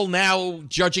girl now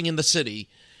judging in the city.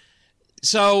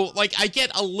 So, like, I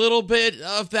get a little bit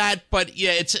of that, but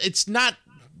yeah, it's not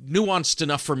nuanced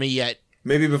enough for me yet.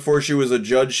 Maybe before she was a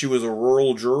judge, she was a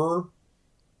rural juror?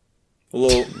 A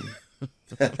little...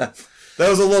 That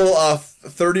was a little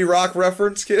 30 Rock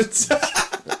reference, kids.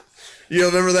 You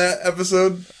remember that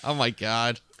episode? Oh my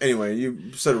god. Anyway,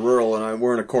 you said rural and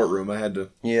we're in a courtroom. I had to...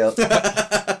 Yeah.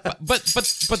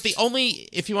 But the only,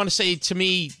 if you want to say to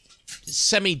me,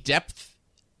 semi-depth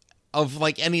of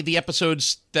like any of the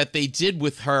episodes that they did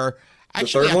with her,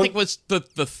 actually I think was the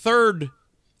third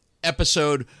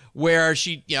episode where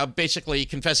she basically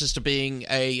confesses to being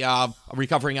a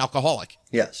recovering alcoholic.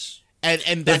 Yes.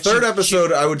 And the third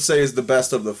episode I would say is the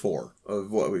best of the 4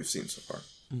 of what we've seen so far.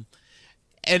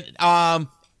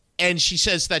 And she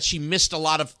says that she missed a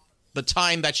lot of the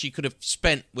time that she could have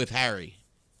spent with Harry.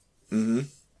 Mm-hmm.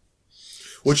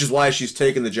 Which is why she's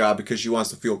taken the job, because she wants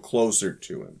to feel closer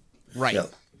to him. Right.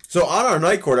 Yep. So on our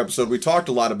Night Court episode, we talked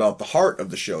a lot about the heart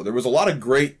of the show. There was a lot of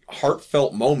great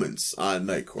heartfelt moments on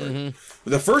Night Court. Mm-hmm.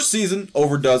 The first season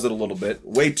overdoes it a little bit,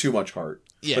 way too much heart.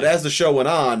 Yeah. But as the show went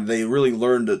on, they really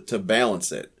learned to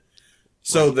balance it.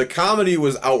 So the comedy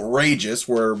was outrageous,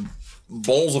 where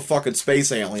Bull's a fucking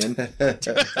space alien.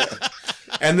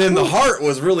 And then the heart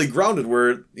was really grounded,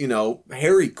 where,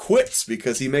 Harry quits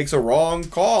because he makes a wrong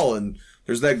call. And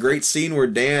there's that great scene where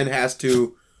Dan has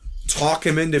to talk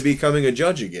him into becoming a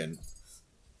judge again.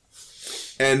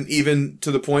 And even to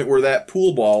the point where that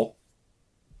pool ball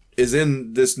is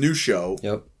in this new show.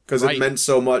 Yep. Because it meant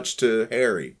so much to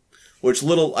Harry. Which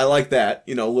I like that,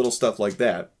 little stuff like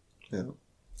that. Yeah.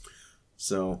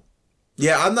 So,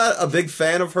 yeah, I'm not a big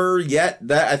fan of her yet.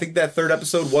 I think that third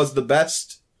episode was the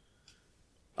best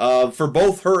for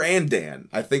both her and Dan.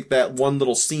 I think that one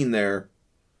little scene there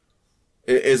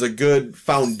is a good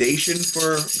foundation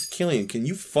for... Killian, can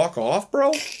you fuck off,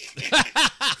 bro?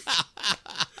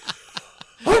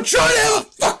 I'm trying to have a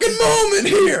fucking moment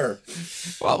here.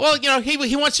 Well,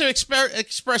 he wants to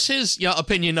express his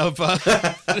opinion of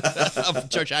of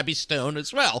Judge Abby Stone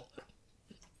as well.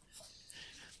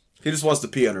 He just wants to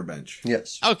pee on her bench.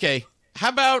 Yes. Okay. How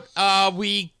about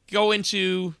we go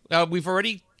into? We've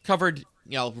already covered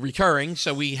recurring,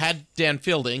 so we had Dan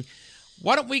Fielding.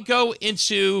 Why don't we go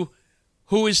into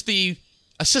who is the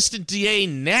assistant DA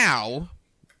now?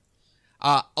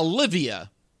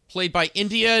 Olivia, played by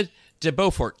India de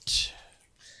Beaufort.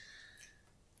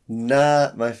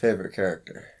 Not my favorite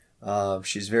character.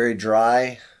 She's very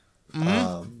dry.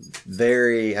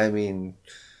 Mm-hmm.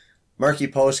 Marky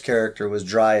Post's character was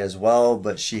dry as well,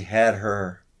 but she had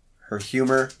her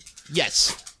humor.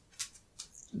 Yes.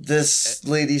 This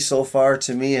lady so far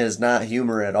to me has not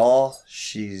humor at all.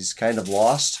 She's kind of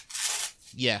lost.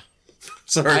 Yeah.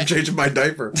 Sorry, I'm changing my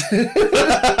diaper.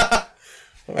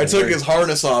 I took his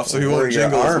harness off so he won't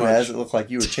jingle your as arm much. has, it looked like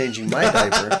you were changing my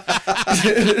diaper.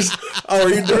 Oh, are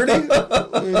you dirty?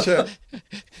 Let me check.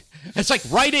 It's like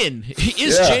right in.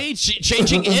 Is Jay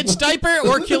changing Ed's diaper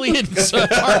or Killian's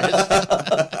harness?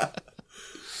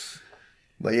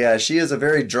 But yeah, she is a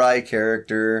very dry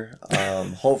character.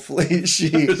 Hopefully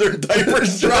Is her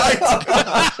diaper's dry?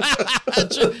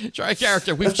 Dry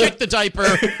character. We've checked the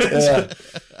diaper. Yeah.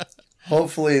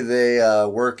 Hopefully they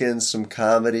work in some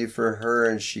comedy for her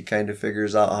and she kind of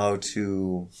figures out how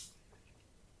to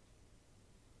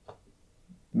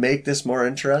make this more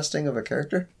interesting of a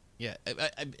character. Yeah,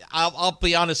 I'll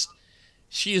be honest.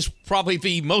 She is probably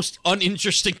the most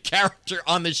uninteresting character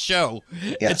on this show.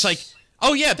 Yes. It's like,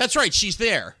 oh yeah, that's right, she's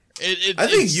there. I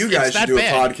think you guys should do a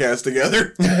podcast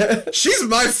together. She's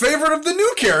my favorite of the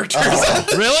new characters.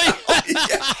 Really?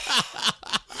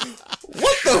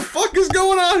 What the fuck is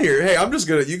going on here? Hey, I'm just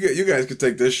gonna. You guys could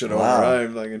take this shit over.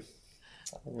 I'm like,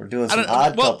 we're doing some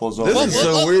odd couples over here. This is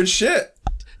some weird shit.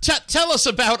 Tell us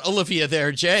about Olivia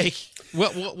there, Jay.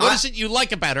 What is it you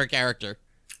like about her character?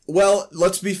 Well,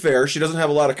 let's be fair. She doesn't have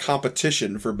a lot of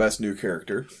competition for best new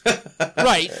character.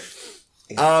 Right.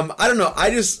 I don't know.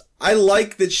 I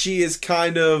like that she is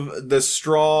kind of the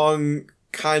strong,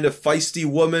 kind of feisty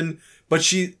woman, but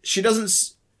she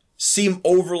doesn't seem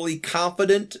overly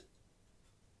confident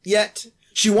yet.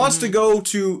 She wants to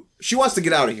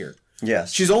get out of here.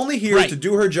 Yes. She's only here to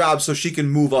do her job so she can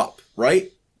move up,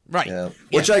 right? Right. Yeah.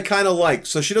 Which I kind of like.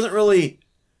 So she doesn't really,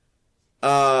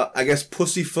 I guess,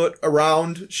 pussyfoot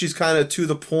around. She's kind of to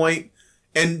the point,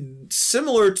 and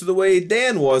similar to the way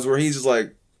Dan was, where he's just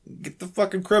like, get the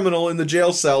fucking criminal in the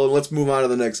jail cell and let's move on to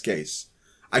the next case.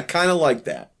 I kind of like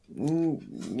that.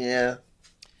 Yeah.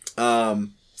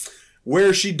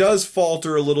 Where she does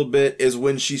falter a little bit is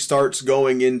when she starts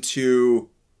going into,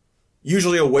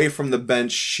 usually away from the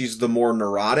bench, she's the more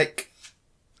neurotic.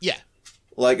 Yeah.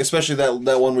 Like, especially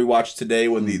that one we watched today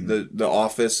with the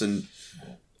office, and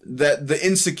that the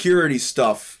insecurity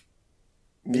stuff,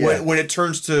 when it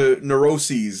turns to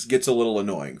neuroses, gets a little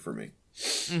annoying for me.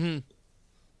 Mm-hmm.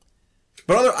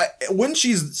 But when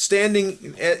she's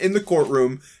standing in the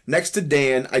courtroom next to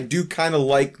Dan, I do kind of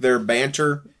like their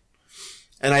banter.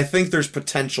 And I think there's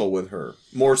potential with her,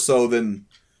 more so than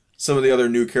some of the other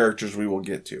new characters we will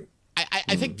get to.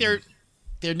 I think there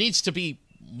needs to be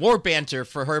more banter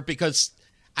for her, because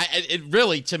it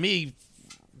really, to me,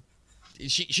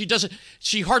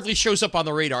 she hardly shows up on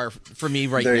the radar for me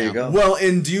right now. There you go. Well,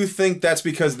 and do you think that's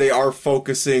because they are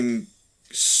focusing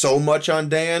so much on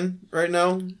Dan right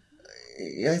now?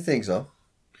 Yeah, I think so.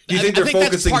 Do you think they're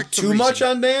focusing too much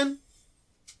on Dan?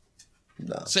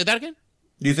 No. Say that again?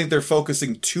 Do you think they're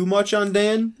focusing too much on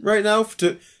Dan right now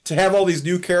to have all these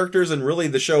new characters and really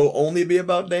the show only be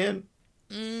about Dan?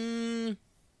 You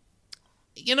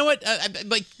know what?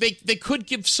 Like they could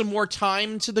give some more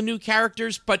time to the new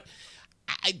characters, but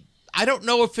I don't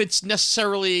know if it's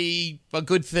necessarily a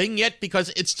good thing yet, because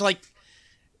it's like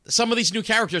some of these new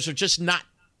characters are just not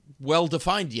well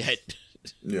defined yet.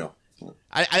 Yeah.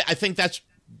 I think that's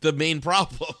the main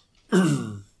problem.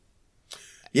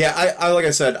 Yeah, I like I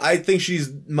said, I think she's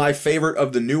my favorite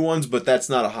of the new ones, but that's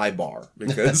not a high bar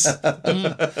because.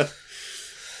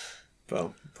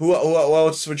 So,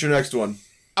 what's your next one?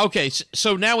 Okay,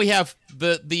 so now we have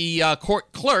the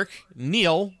court clerk,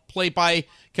 Neil, played by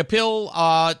Kapil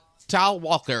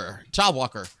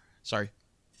Talwalkar. Sorry.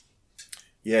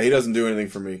 Yeah, he doesn't do anything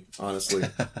for me, honestly.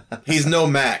 He's no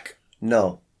Mac.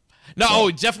 No,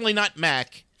 definitely not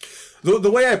Mac.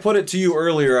 The way I put it to you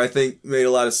earlier, I think made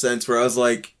a lot of sense. Where I was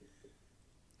like,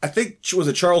 I think was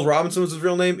it Charles Robinson was his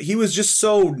real name. He was just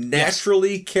so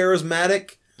naturally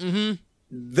charismatic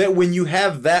that when you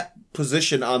have that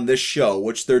position on this show,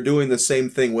 which they're doing the same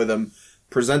thing with him,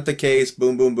 present the case,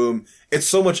 boom, boom, boom. It's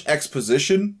so much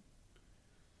exposition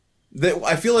that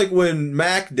I feel like when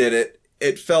Mac did it,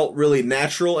 it felt really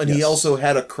natural, and he also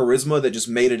had a charisma that just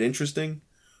made it interesting.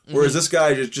 Whereas this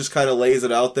guy just kind of lays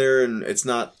it out there, and it's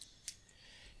not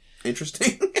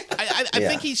interesting. I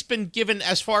think he's been given,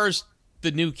 as far as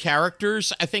the new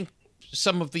characters, I think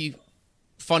some of the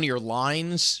funnier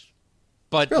lines,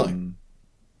 but Really?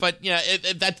 but yeah,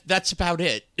 that's about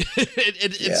it.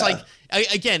 It's like,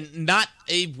 again, not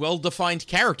a well-defined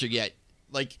character yet.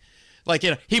 Like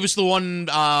he was the one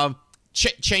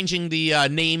changing the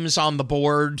names on the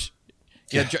board,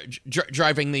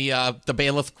 driving the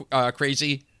bailiff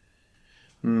crazy.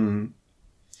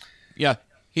 Yeah,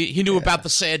 he knew about the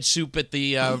sad soup at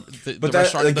the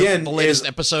restaurant. Again, the latest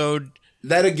episode.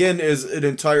 That again is an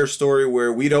entire story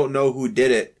where we don't know who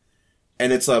did it,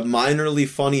 and it's a minorly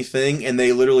funny thing, and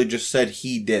they literally just said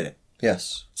he did it.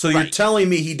 Yes. So you're telling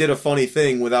me he did a funny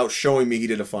thing without showing me he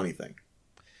did a funny thing.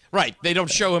 Right. They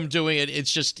don't show him doing it.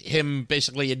 It's just him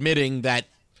basically admitting that.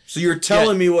 So you're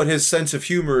telling me what his sense of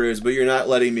humor is, but you're not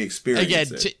letting me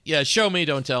experience it. Show me,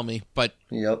 don't tell me. But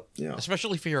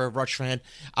especially if you're a Rush fan.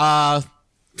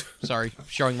 Sorry,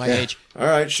 showing my age. All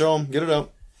right, show him. Get it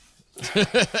out.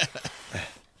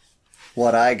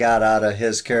 What I got out of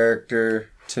his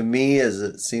character, to me, is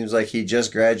it seems like he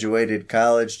just graduated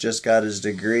college, just got his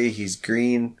degree. He's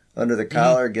green under the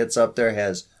collar, gets up there,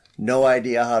 has no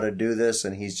idea how to do this,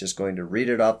 and he's just going to read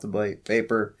it off the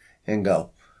paper and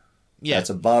go. Yeah. That's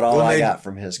about all I got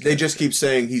from his character. They just keep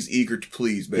saying he's eager to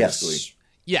please, basically.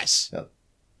 Yes. Yep.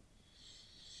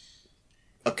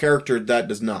 A character that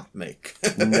does not make.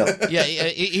 No. Yeah,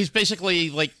 he's basically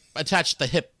like attached the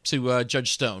hip to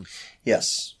Judge Stone.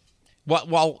 Yes.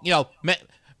 While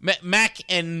Mac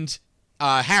and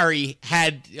Harry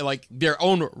had like their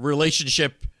own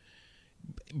relationship,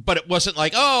 but it wasn't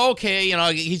like, oh, okay,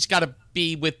 he's got to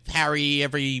be with Harry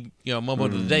every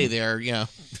moment of the day there,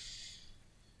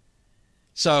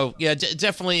 So yeah,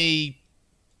 definitely,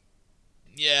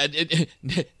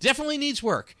 it definitely needs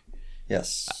work.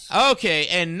 Yes. Okay,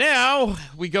 and now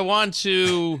we go on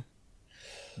to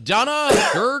Donna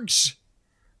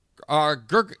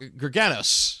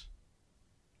Gerganos.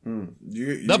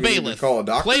 The bailiff, call a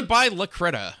doctor? played by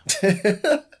Lacretta.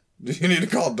 Do you need to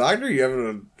call a doctor? You having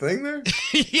a thing there?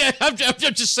 Yeah, I'm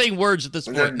just saying words at this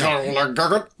point.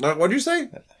 What'd you say?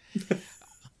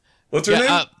 What's her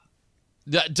name?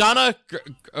 Donna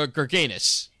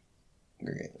Gerganos.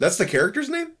 That's the character's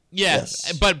name? Yeah,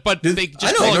 Yes. but they just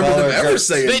I don't remember them ever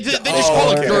saying. They just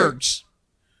call it Gergs.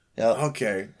 Yep.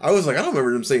 Okay, I was like, I don't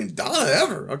remember them saying Donna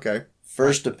ever. Okay.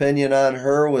 First opinion on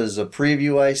her was a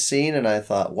preview I seen, and I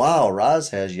thought, wow,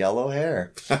 Roz has yellow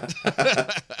hair.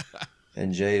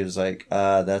 And Jay was like,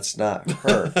 that's not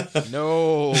her.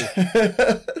 No.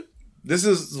 This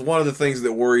is one of the things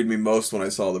that worried me most when I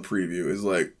saw the preview. Is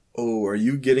like, Oh, are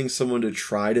you getting someone to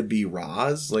try to be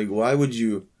Roz? Like, why would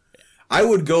you? I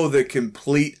would go the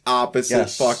complete opposite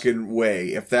fucking way.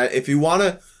 If you want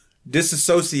to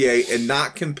disassociate and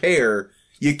not compare,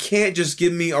 you can't just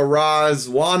give me a Roz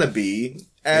wannabe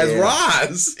as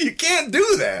Roz. You can't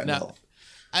do that. No.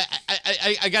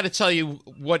 I got to tell you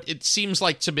what it seems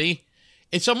like to me.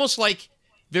 It's almost like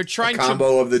they're trying to... A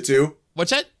combo of the two?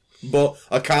 What's that?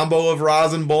 A combo of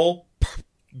Roz and Bull?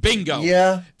 Bingo.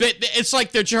 Yeah. It's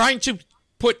like they're trying to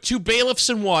put two bailiffs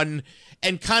in one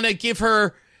and kind of give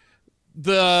her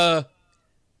the...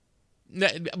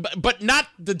 But not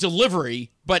the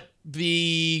delivery, but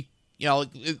the... You know...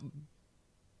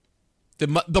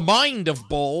 The mind of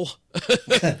Bull.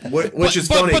 Which is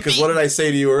funny, because what did I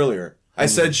say to you earlier? I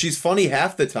said she's funny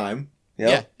half the time.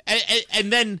 Yep. Yeah.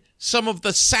 And then some of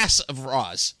the sass of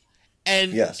Roz.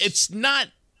 And it's not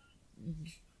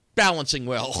balancing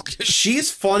well.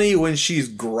 She's funny when she's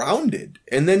grounded,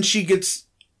 and then she gets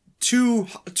too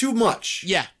much.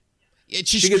 Yeah.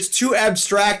 She gets too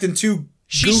abstract and too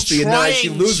goofy, and then she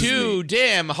loses too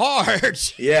damn hard.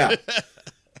 Yeah.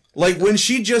 Like, when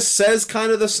she just says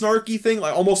kind of the snarky thing,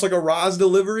 like almost like a Roz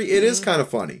delivery, it is kind of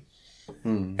funny.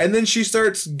 And then she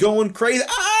starts going crazy,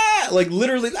 like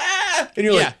literally, and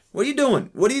you're like, what are you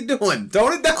doing? What are you doing?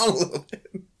 Tone it down a little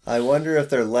bit. I wonder if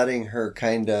they're letting her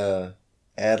kind of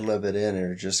ad-lib it in,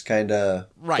 or just kind of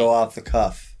go off the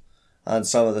cuff on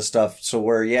some of the stuff. So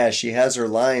where, she has her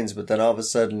lines, but then all of a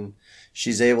sudden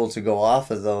she's able to go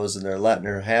off of those, and they're letting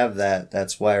her have that.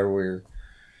 That's why we're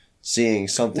seeing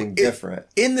something different.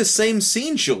 In the same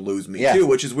scene, she'll lose me, too,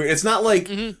 which is weird. It's not like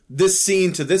this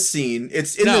scene to this scene.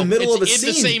 It's in the middle of a scene.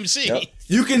 It's in the same scene. Yep.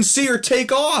 You can see her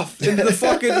take off into the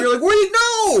fucking... You're like, where do you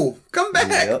know? Come back.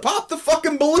 Yep. Pop the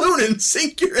fucking balloon and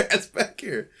sink your ass back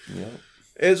here. Yep.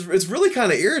 It's really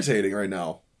kind of irritating right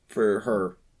now for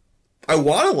her. I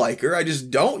want to like her. I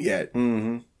just don't yet.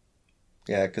 Mm-hmm.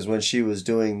 Yeah, because when she was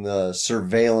doing the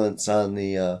surveillance on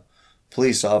the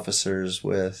police officers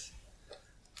with...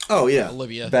 Oh, yeah.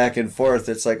 Olivia. Back and forth.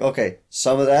 It's like, okay,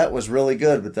 some of that was really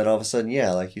good, but then all of a sudden,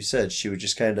 like you said, she would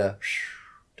just kind of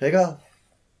take off.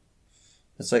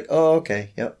 It's like, oh, okay,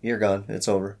 yep, you're gone. It's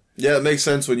over. Yeah, it makes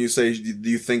sense when you say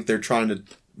you think they're trying to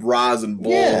Roz and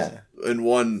Bull in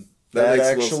one. That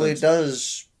actually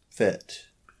does fit.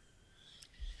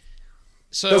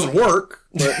 So doesn't work,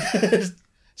 but...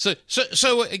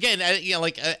 So again,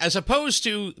 as opposed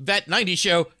to that 90s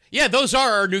show, those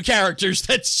are our new characters.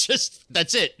 That's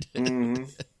it. Mm-hmm.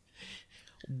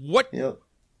 What do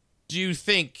you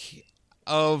think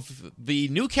of the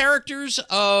new characters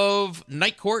of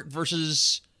Night Court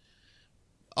versus?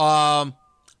 Let's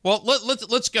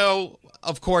go.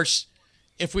 Of course,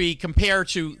 if we compare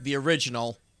to the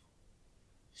original,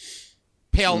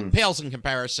 pales in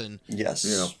comparison. Yes.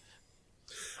 Yeah.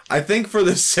 I think for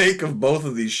the sake of both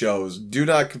of these shows, do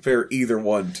not compare either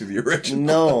one to the original.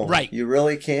 No, right? You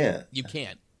really can't. You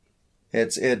can't.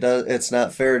 It's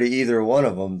not fair to either one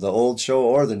of them, the old show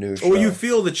or the new show. Well, you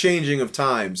feel the changing of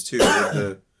times too.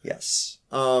 Yes.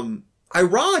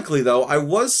 Ironically, though, I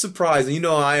was surprised, and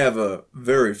I have a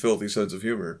very filthy sense of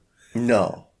humor.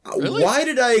 No. Really? Why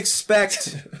did I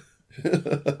expect?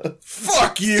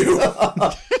 Fuck you!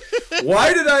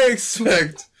 Why did I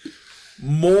expect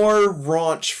more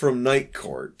raunch from Night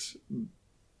Court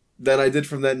than I did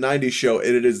from that 90s show,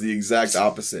 and it is the exact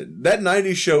opposite. That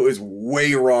 90s show is way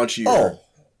raunchier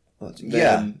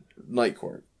than Night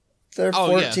Court. They're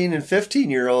 14 and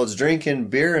 15-year-olds drinking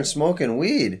beer and smoking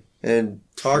weed and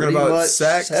talking about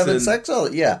sex, having sex all.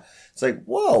 It's like,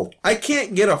 whoa! I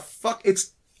can't get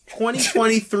it's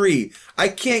 2023. I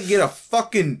can't get a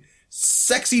fucking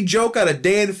sexy joke out of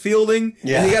Dan Fielding,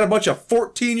 and you got a bunch of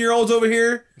 14-year-olds over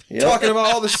here talking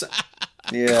about all this.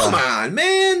 Come on,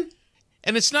 man.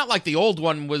 And it's not like the old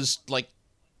one was like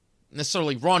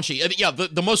necessarily raunchy.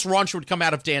 The most raunch would come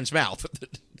out of Dan's mouth.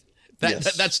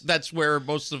 That's where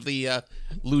most of the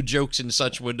lewd jokes and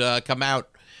such would come out.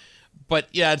 But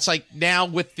it's like now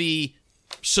with the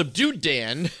subdued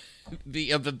Dan,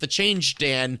 the changed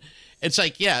Dan, it's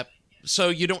like so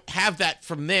you don't have that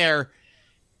from there.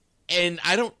 And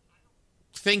I don't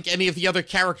think any of the other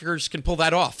characters can pull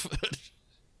that off.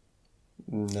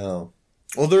 No.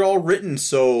 Well, they're all written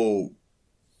so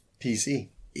PC.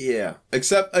 Yeah.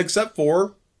 Except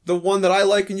for the one that I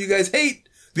like and you guys hate.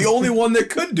 The only one that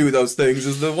could do those things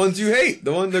is the ones you hate.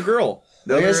 The girl.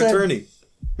 The other attorney.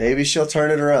 Maybe she'll turn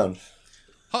it around.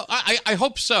 I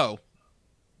hope so.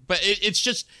 But it's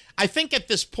just, I think at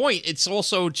this point, it's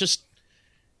also just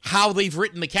how they've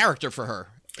written the character for her.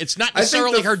 It's not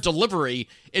necessarily her delivery.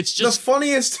 It's just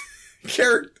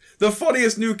the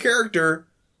funniest new character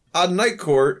on Night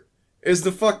Court is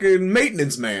the fucking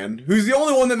maintenance man, who's the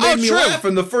only one that made me laugh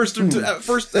in the first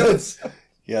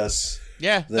Yes.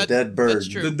 Yeah. The dead bird. That's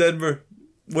true. The dead bird.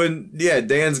 When,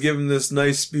 Dan's giving this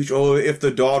nice speech, if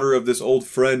the daughter of this old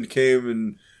friend came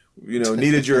and,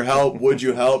 needed your help, would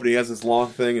you help? And he has this long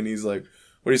thing, and he's like,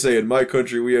 what do you say? In my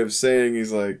country, we have saying,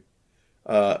 he's like,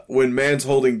 when man's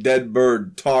holding dead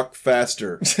bird, talk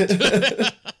faster.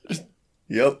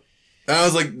 Yep. And I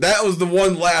was like, that was the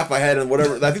one laugh I had in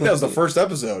whatever. I think that was the first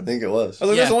episode. I think it was. I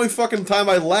was like, that's the only fucking time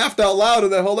I laughed out loud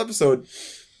in that whole episode.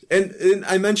 And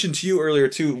I mentioned to you earlier,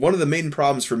 too, one of the main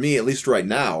problems for me, at least right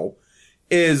now,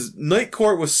 is Night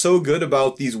Court was so good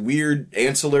about these weird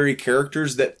ancillary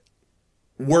characters that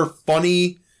were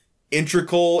funny,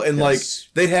 integral, and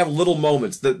they'd have little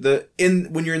moments.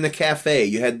 When you're in the cafe,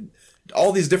 you had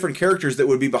all these different characters that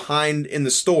would be behind in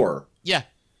the store. Yeah.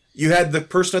 You had the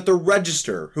person at the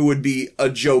register who would be a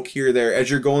joke here or there as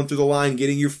you're going through the line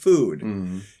getting your food.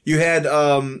 Mm-hmm. You had,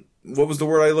 what was the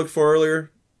word I looked for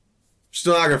earlier?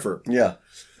 Stenographer. Yeah.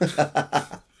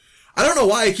 I don't know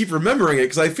why I keep remembering it,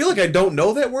 because I feel like I don't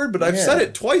know that word, but I've said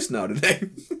it twice now today.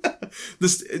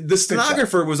 The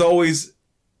stenographer was always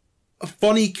a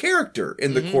funny character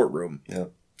in the courtroom. Yeah.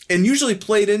 And usually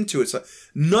played into it. So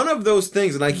none of those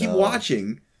things, and I keep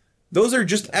watching, those are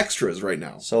just extras right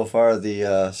now. So far,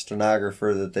 the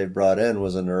stenographer that they brought in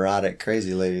was a neurotic,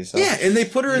 crazy lady. So. Yeah, and they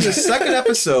put her in the second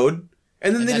episode,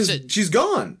 and then she's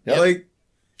gone. Yep. Like,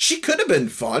 she could have been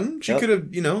fun. She could have,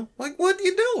 what are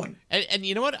you doing? And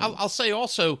you know what? I'll say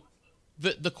also,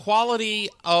 the quality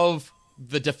of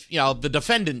the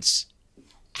defendants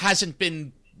hasn't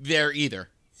been there either.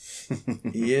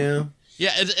 Yeah.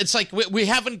 Yeah, it's like we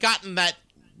haven't gotten that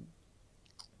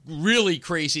really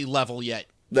crazy level yet.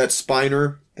 That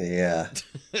Spiner. Yeah.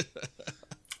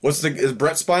 Is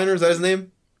Brett Spiner? Is that his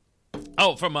name?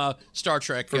 Oh, from Star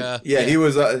Trek. He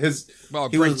was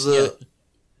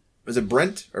Was it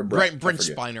Brent or Brent? Brent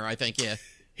Spiner, I think. Yeah.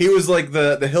 He was like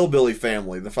the hillbilly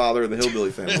family, the father of the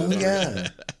hillbilly family. Oh yeah.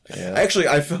 Yeah. Actually,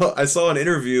 I saw an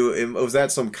interview. It was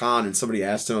at some con, and somebody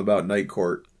asked him about Night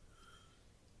Court,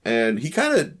 and he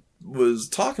kind of was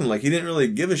talking like he didn't really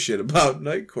give a shit about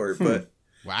Night Court, but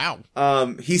wow.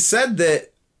 He said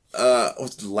that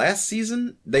was the last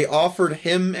season they offered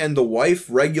him and the wife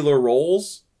regular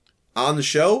roles on the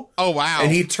show. Oh wow!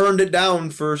 And he turned it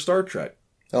down for Star Trek.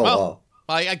 Oh wow!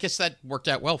 I guess that worked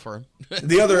out well for him.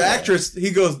 The other actress,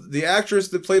 he goes, the actress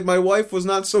that played my wife was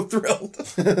not so thrilled.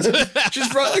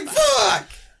 She's like, fuck.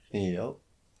 Yep.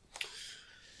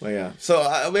 Well, yeah.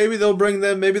 So maybe they'll bring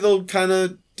them. Maybe they'll kind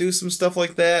of do some stuff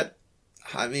like that.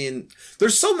 I mean,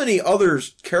 there's so many other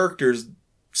characters,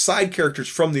 side characters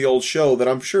from the old show that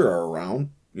I'm sure are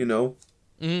around.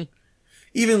 Mm-hmm.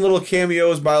 Even little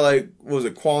cameos by what was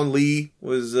it? Quan Lee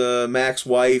was Mac's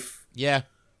wife. Yeah.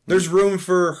 There's room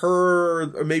for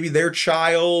her, or maybe their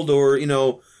child, or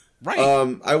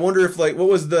right. I wonder if what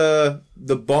was the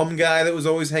bum guy that was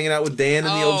always hanging out with Dan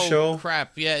in the old show? Oh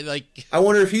crap! Yeah, I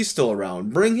wonder if he's still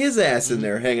around. Bring his ass in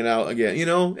there, hanging out again.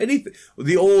 Anything.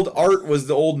 The old Art was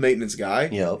the old maintenance guy.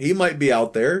 Yep. He might be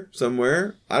out there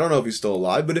somewhere. I don't know if he's still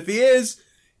alive, but if he is,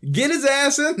 get his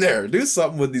ass in there. Do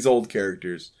something with these old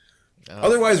characters. Oh.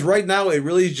 Otherwise, right now, it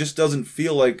really just doesn't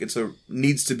feel like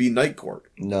needs to be Night Court.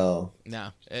 No.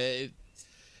 It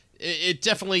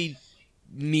definitely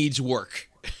needs work.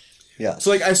 Yeah.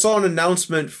 So, I saw an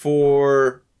announcement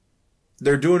for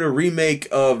they're doing a remake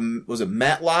of, was it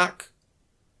Matlock?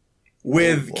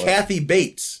 With Kathy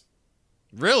Bates.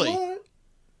 Really? What?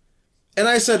 And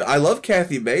I said, I love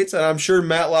Kathy Bates, and I'm sure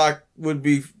Matlock would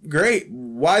be great.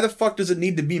 Why the fuck does it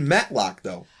need to be Matlock,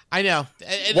 though? I know.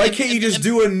 Why can't you just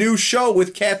do a new show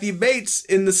with Kathy Bates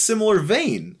in the similar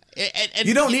vein?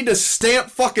 You don't need to stamp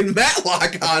fucking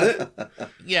Matlock on it.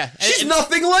 Yeah. She's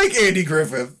nothing like Andy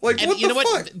Griffith. What the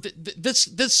fuck?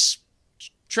 This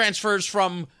transfers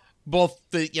from both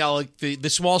the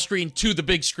small screen to the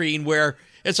big screen, where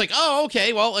it's like, oh,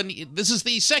 okay, well, and this is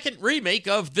the second remake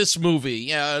of this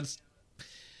movie.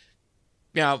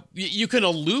 You can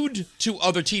allude to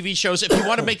other TV shows if you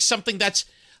want to make something that's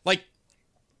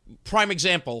prime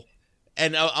example,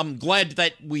 and I'm glad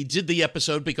that we did the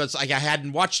episode because I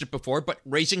hadn't watched it before, but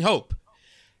Raising Hope.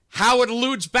 How it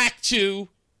alludes back to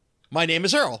My Name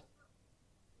is Earl.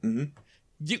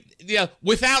 Mm-hmm.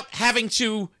 Without having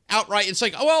to outright, it's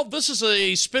like, oh, well, this is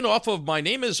a spin-off of My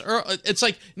Name is Earl. It's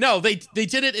like, no, they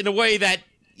did it in a way that,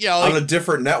 on a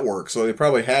different network, so they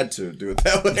probably had to do it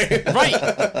that way.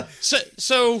 Right.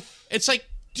 So it's like,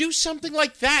 do something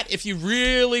like that if you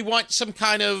really want some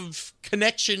kind of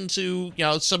connection to,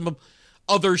 some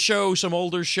other show, some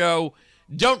older show.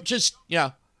 Don't just,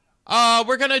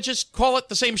 We're gonna just call it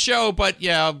the same show, but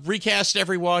yeah, recast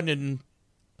everyone, and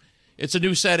it's a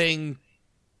new setting,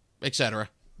 etc.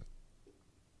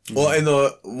 Well, and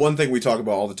the one thing we talk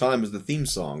about all the time is the theme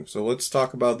song. So let's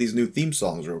talk about these new theme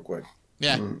songs real quick.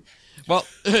 Yeah. Well,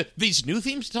 these new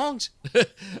theme songs?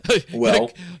 Well,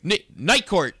 Night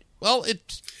Court. Well,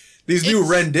 these new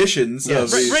renditions.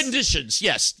 Yes. Renditions,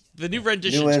 yes. The new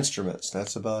renditions. New instruments,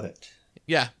 that's about it.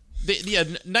 Yeah.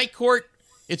 The Night Court,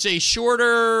 it's a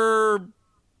shorter,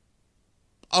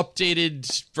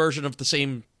 updated version of the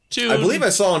same tune. I believe I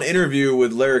saw an interview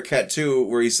with Larroquette too,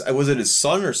 where was it his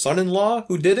son or son-in-law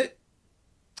who did it?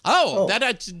 Oh, that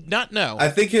I did not know. I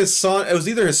think it was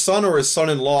either his son or his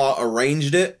son-in-law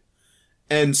arranged it.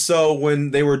 And so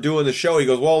when they were doing the show, he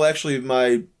goes, well, actually,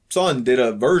 my son did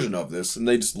a version of this, and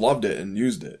they just loved it and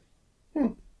used it.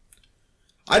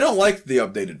 I don't like the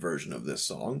updated version of this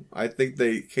song. I think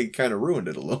they kind of ruined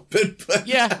it a little bit. But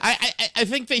yeah, I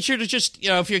think they should have just,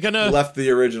 if you're going to... left the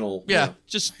original. Yeah,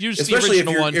 just use especially the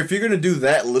original one. If you're going to do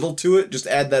that little to it, just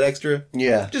add that extra.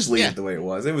 Yeah. Just leave it the way it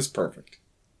was. It was perfect.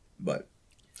 But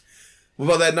what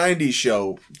about that 90s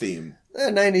show theme?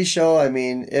 That 90s show, I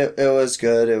mean, it was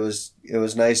good. It was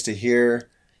nice to hear.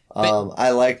 I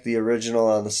liked the original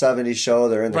on the 70s show.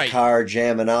 They're in the car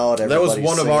jamming out. That was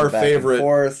one of our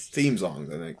favorite theme songs,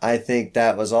 I think. I think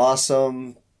that was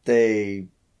awesome. They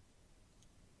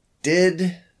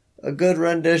did a good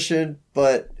rendition,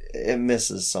 but it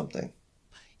misses something.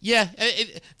 Yeah,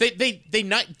 they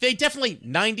definitely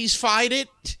 90s-fied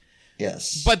it.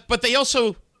 Yes. But they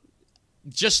also,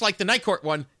 just like the Night Court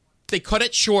one, they cut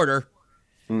it shorter.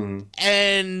 Mm-hmm.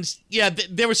 And yeah,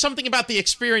 there was something about the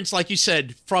experience, like you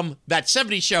said, from that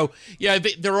 70s show. Yeah,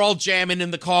 they're all jamming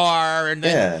in the car, and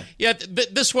then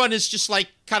this one is just like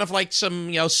kind of like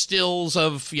some stills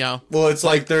of Well, it's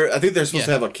like I think they're supposed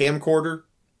to have a camcorder.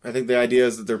 I think the idea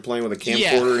is that they're playing with a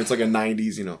camcorder. And it's like a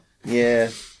 90s, Yeah.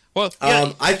 Well,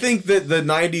 I think that the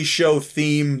 90s show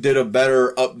theme did a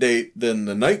better update than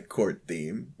the Night Court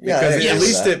theme because at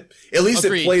least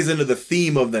it plays into the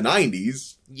theme of the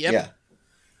 90s. Yep. Yeah.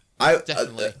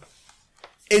 Definitely.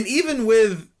 And even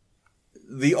with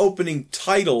the opening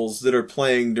titles that are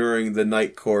playing during the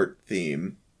Night Court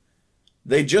theme,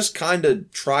 they just kind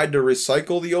of tried to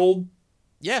recycle the old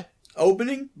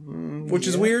opening, which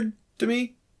is weird to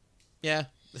me. Yeah.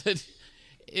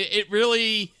 It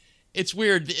really, it's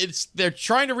weird. They're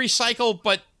trying to recycle,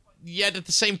 but yet at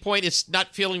the same point, it's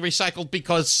not feeling recycled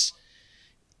because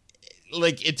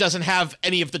it doesn't have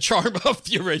any of the charm of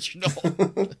the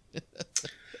original.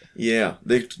 Yeah,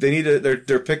 they need to.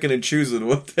 They're picking and choosing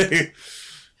what they.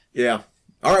 Yeah.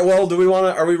 All right. Well,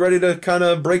 are we ready to kind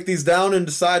of break these down and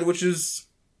decide which is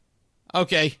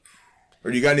okay?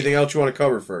 Or do you got anything else you want to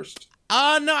cover first?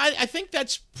 No, I think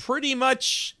that's pretty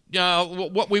much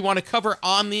what we want to cover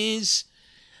on these.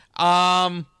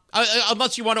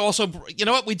 Unless you want to also,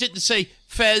 what we didn't say.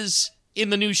 Fez in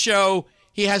the new show,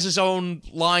 he has his own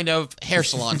line of hair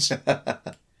salons.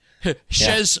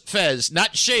 Chez Fez,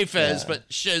 not Shea Fez,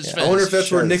 but Chez Fez. I wonder if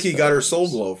that's where Nikki got her soul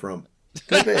glow from.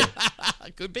 Could be.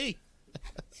 Could be.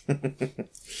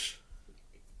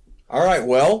 All right,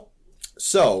 well,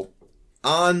 so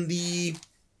on the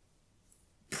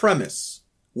premise,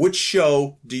 which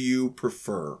show do you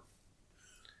prefer?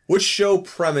 Which show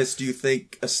premise do you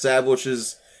think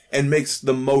establishes and makes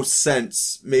the most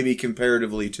sense, maybe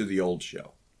comparatively to the old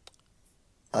show?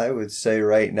 I would say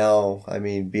right now, I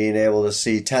mean, being able to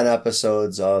see 10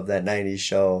 episodes of that 90s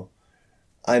show,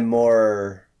 I'm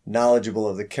more knowledgeable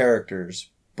of the characters,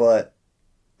 but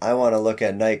I want to look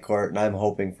at Night Court, and I'm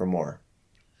hoping for more.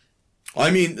 I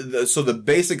mean, so the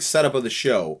basic setup of the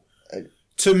show,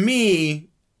 to me,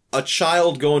 a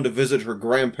child going to visit her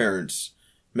grandparents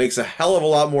makes a hell of a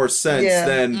lot more sense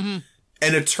than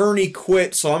an attorney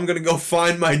quit, so I'm going to go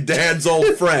find my dad's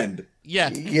old friend.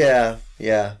 Yeah.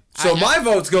 So my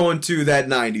vote's going to that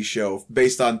 90s show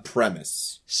based on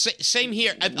premise. Same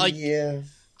here.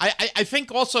 I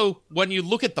think also when you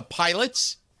look at the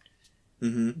pilots,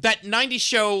 that 90s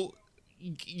show,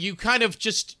 you kind of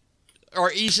just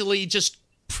are easily just,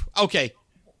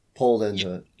 pulled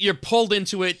into it. You're pulled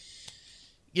into it.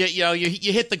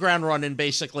 You hit the ground running,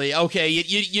 basically. Okay,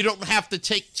 you don't have to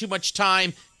take too much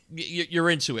time. You're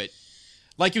into it.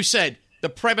 Like you said, the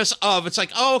premise of, it's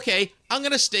like, I'm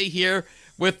going to stay here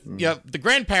with the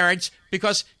grandparents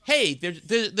because, hey,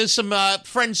 there's some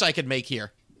friends I could make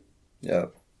here. Yeah.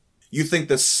 You think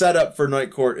the setup for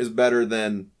Night Court is better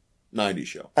than 90s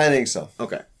show? I think so.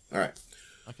 Okay. All right.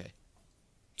 Okay.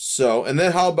 So, and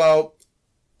then how about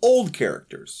old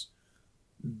characters?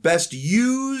 Best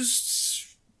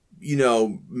used,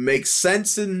 make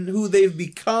sense in who they've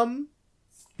become?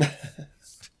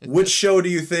 Which show do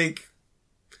you think?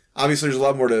 Obviously, there's a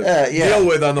lot more to deal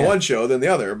with on the one show than the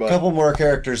other. But a couple more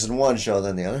characters in one show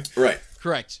than the other. Right.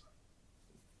 Correct.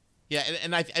 Yeah,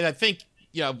 and I think,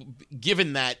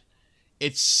 given that,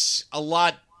 it's a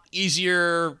lot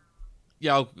easier,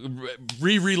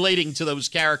 relating to those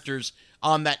characters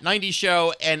on that 90s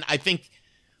show, and I think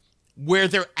where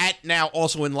they're at now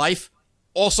also in life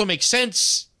also makes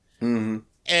sense. Mm-hmm.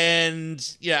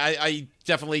 And, I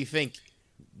definitely think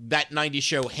that 90s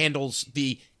show handles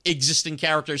the existing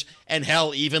characters, and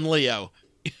hell, even Leo.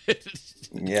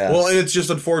 Yeah. Well, and it's just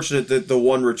unfortunate that the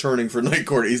one returning for Night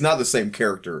Court, he's not the same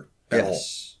character at all.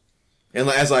 And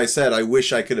as I said, I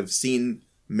wish I could have seen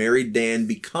Mary Dan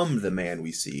become the man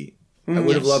we see. I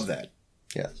would have loved that.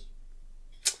 Yes.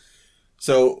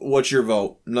 So, what's your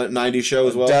vote? 90 show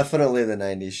as well? Definitely the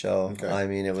 90s show. Okay. I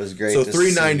mean, it was great So, to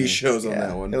 3 see. 90s shows on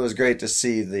that one. It was great to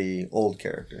see the old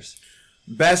characters.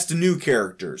 Best new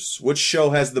characters. Which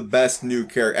show has the best new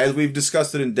character? As we've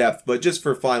discussed it in depth, but just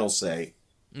for final say,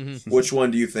 which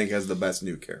one do you think has the best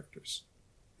new characters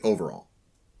overall?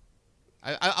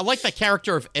 I like that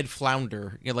character of Ed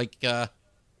Flounder.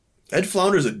 Ed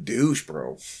Flounder's a douche,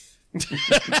 bro.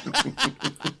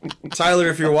 Tyler,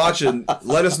 if you're watching,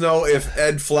 let us know if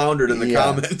Ed floundered in the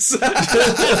comments.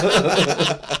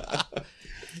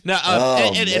 Now,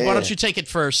 Ed, why don't you take it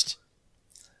first?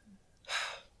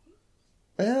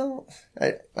 Well,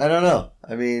 I don't know.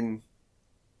 I mean,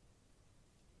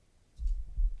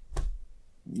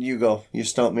 you go. You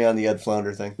stumped me on the Ed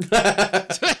Flounder thing.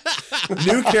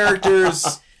 New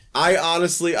characters.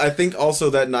 I think also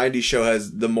that 90s show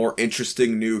has the more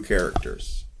interesting new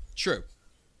characters. True.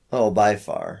 Oh, by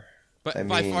far. But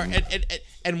by far,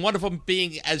 and one of them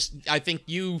being, as I think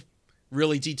you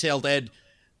really detailed, Ed,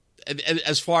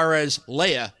 as far as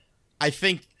Leia, I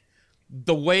think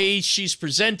the way she's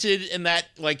presented in that,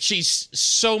 she's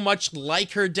so much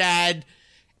like her dad,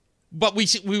 but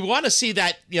we want to see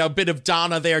that bit of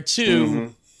Donna there too.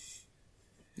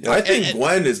 Mm-hmm. I think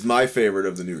Gwen is my favorite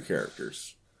of the new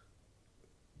characters.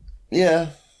 Yeah.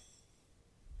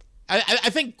 I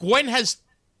think Gwen has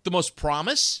the most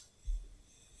promise.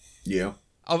 Yeah.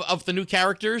 Of the new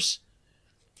characters.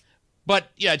 But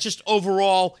yeah, just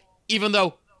overall, even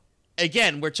though,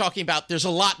 again, we're talking about there's a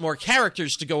lot more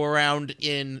characters to go around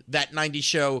in that 90s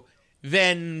show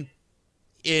than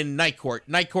in Night Court.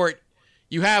 Night Court,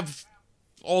 you have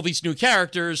all these new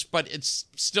characters, but it's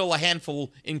still a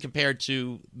handful in compared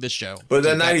to this show. But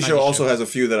that 90s show also has a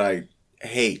few that I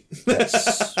hate.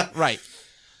 Right.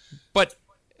 But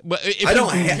if I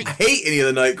don't hate any of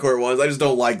the Night Court ones. I just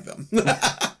don't like them.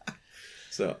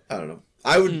 So, I don't know.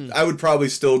 I would probably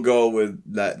still go with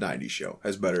that 90s show.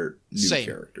 Has better new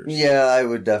characters. Yeah, I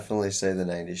would definitely say the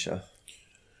 90s show.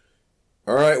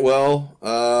 All right,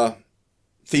 well,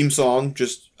 theme song,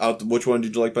 just out. Which one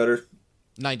did you like better?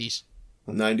 90s.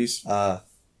 90s?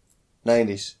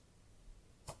 90s.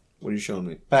 What are you showing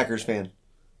me? Packers fan.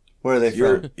 Where are they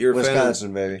from? You're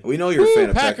Wisconsin, baby. We know you're a fan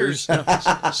of Packers. No,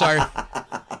 sorry.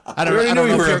 I don't know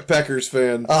if you're you're a Packers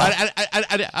fan.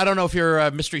 I don't know if you're a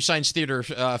Mystery Science Theater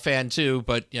fan too,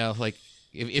 but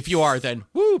if you are, then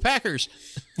woo, Packers.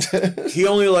 He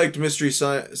only liked Mystery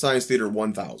Science Theater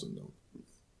 1000 though.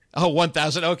 Oh,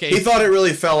 1000. Okay. He thought it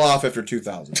really fell off after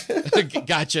 2000.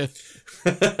 Gotcha.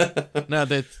 No,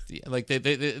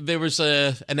 there was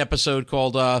an episode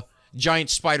called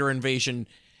Giant Spider Invasion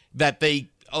that they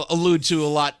allude to a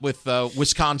lot with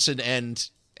Wisconsin and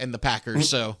the Packers.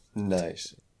 So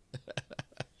nice.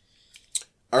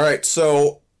 All right,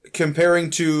 so comparing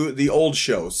to the old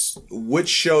shows, which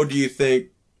show do you think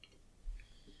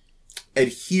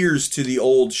adheres to the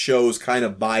old show's kind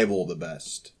of Bible the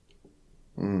best?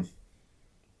 That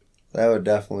would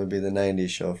definitely be the 90s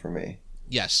show for me.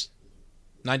 yes,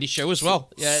 90s show as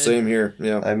well. Yeah, Same here,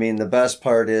 yeah. I mean, the best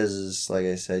part is, like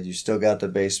I said, you still got the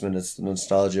basement. It's the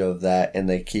nostalgia of that, and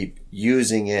they keep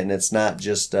using it, and it's not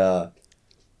just a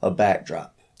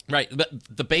backdrop. right.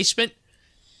 The basement,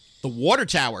 the water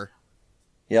tower.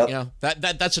 Yep.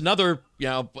 That's another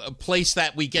place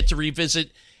that we get to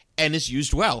revisit and is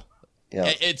used well.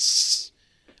 Yep. It's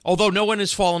although no one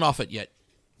has fallen off it yet.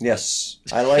 Yes.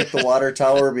 I like the water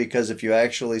tower because if you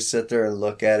actually sit there and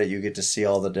look at it, you get to see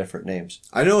all the different names.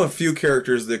 I know a few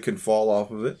characters that can fall off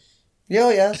of it.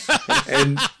 Oh, yes.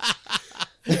 And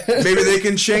maybe they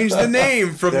can change the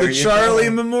name from the Charlie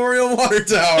Memorial Water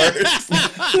Tower.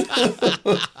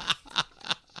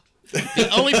 The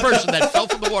only person that fell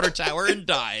from the water tower and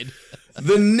died.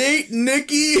 The Nate,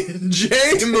 Nikki,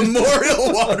 J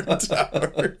Memorial Water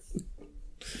Tower.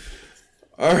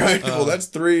 All right. Well, that's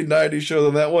 3 90s shows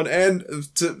on that one. And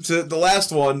to the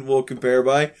last one we'll compare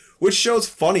by, which show's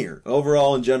funnier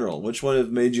overall in general? Which one has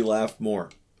made you laugh more?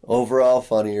 Overall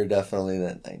funnier, definitely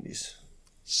that 90s.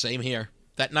 Same here.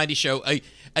 That 90s show,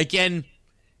 again,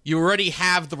 you already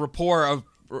have the rapport of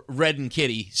Red and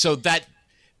Kitty, so that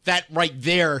right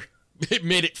there, it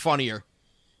made it funnier.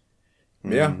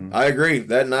 Yeah, I agree.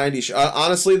 That 90s show.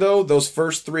 Honestly, though, those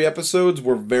first 3 episodes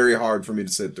were very hard for me to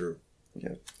sit through.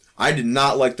 Yeah. I did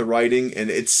not like the writing, and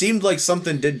it seemed like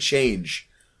something did change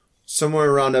somewhere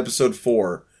around episode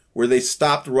 4, where they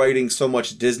stopped writing so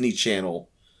much Disney Channel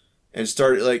and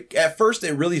started, like, at first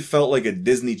it really felt like a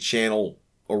Disney Channel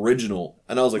original,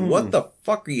 and I was like, what the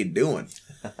fuck are you doing?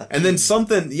 And then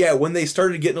something, when they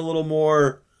started getting a little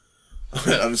more, I'm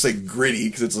going to say gritty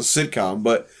because it's a sitcom,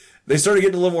 but they started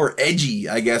getting a little more edgy,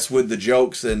 I guess, with the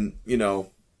jokes, and,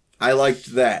 I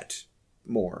liked that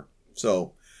more.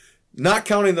 So, not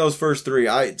counting those first 3,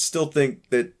 I still think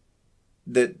that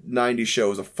 90s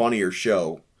show is a funnier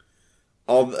show.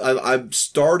 I'm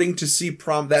starting to see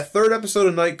that 3rd episode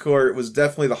of Night Court was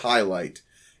definitely the highlight.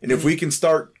 And if we can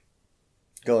start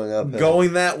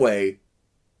going that way,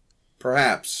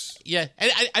 perhaps. Yeah,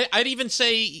 and I'd even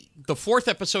say the 4th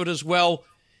episode as well,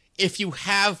 if you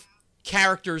have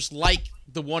characters like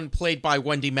the one played by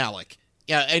Wendy Malick,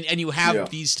 and you have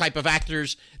these type of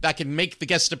actors that can make the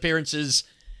guest appearances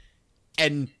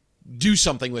and do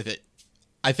something with it,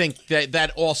 I think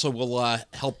that also will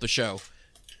help the show.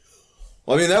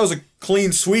 Well, I mean, that was a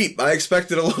clean sweep. I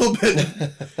expected a little bit.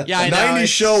 Yeah, I know. 90s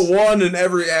show won in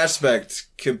every aspect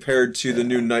compared to the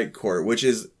new Night Court, which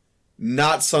is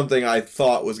not something I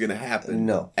thought was going to happen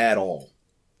at all.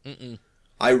 Mm-mm.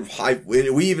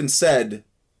 We even said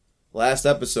last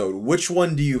episode, which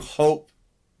one do you hope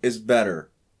is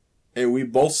better? And we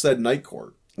both said Night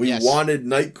Court. We wanted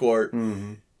Night Court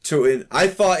to. I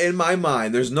thought in my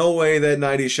mind, there's no way that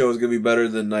 90s show is going to be better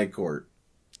than Night Court.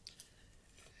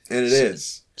 And it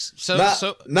is.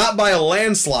 Not by a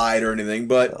landslide or anything,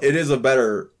 but it is a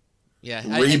better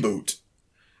reboot.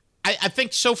 I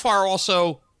think so far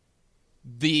also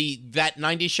that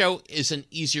 90s show is an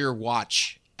easier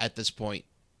watch at this point.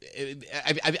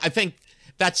 I think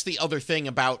that's the other thing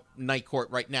about Night Court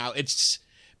right now. It's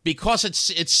because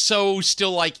it's so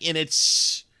still like in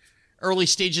its early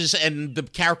stages and the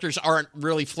characters aren't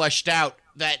really fleshed out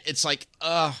that it's like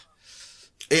I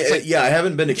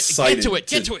haven't been excited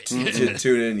Get to it. to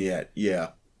tune in yet. Yeah.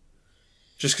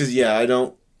 Just because, I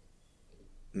don't,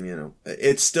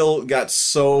 it's still got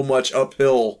so much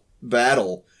uphill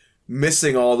battle,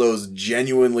 missing all those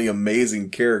genuinely amazing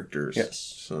characters. Yes.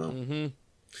 So,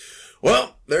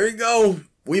 well, there you go.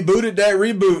 We booted that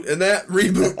reboot, and that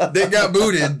reboot that got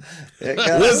booted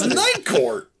was Night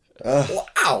Court.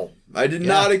 Wow. I did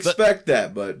not expect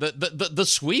that, but the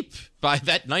sweep by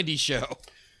that 90s show.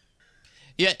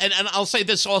 Yeah, and I'll say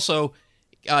this also,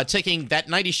 taking that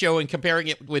 90s show and comparing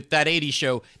it with that 80s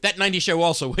show, that 90s show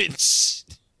also wins.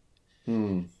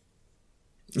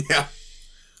 Yeah.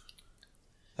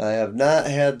 I have not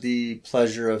had the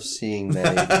pleasure of seeing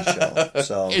that 80s show.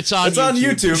 So it's on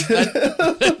YouTube.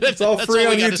 It's all free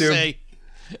on YouTube. Say.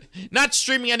 Not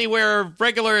streaming anywhere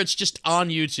regular, it's just on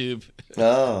YouTube.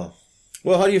 Oh.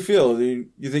 Well, how do you feel? You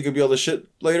think you'll be able to shit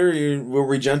later? Were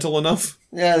we gentle enough?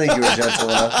 Yeah, I think you were gentle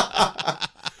enough.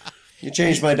 You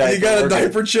changed my diaper. You got a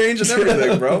diaper change and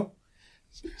everything, bro.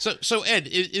 So Ed,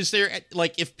 is there,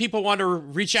 like, if people want to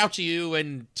reach out to you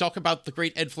and talk about the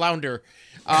great Ed Flounder,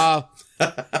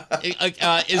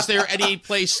 is there any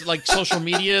place, like, social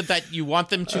media that you want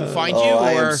them to find you? Or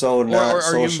I am so not or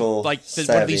social are you, like,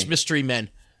 savvy. one of these mystery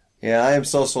men? Yeah, I am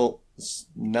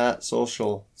not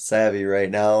social savvy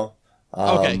right now.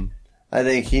 Okay. I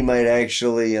think he might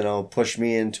actually, push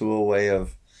me into a way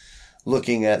of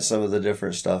looking at some of the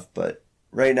different stuff. But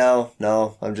right now,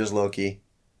 no, I'm just low-key.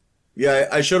 Yeah,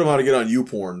 I showed him how to get on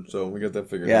YouPorn, so we got that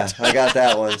figured out. Yeah, I got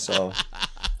that one, so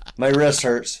my wrist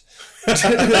hurts.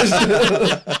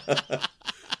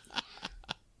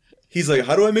 He's like,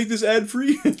 how do I make this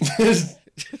ad-free?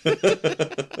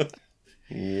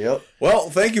 Yep. Well,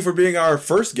 thank you for being our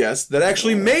first guest that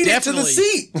actually made it to the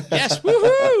seat. Yes,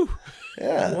 woohoo!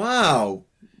 Yeah. Wow.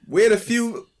 We had a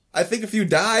few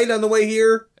died on the way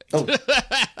here. Oh.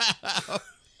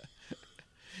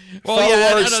 Well, Follow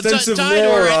yeah, our extensive died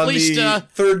lore or at on least, the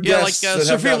third guest like that have not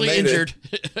severely made injured.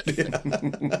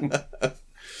 It.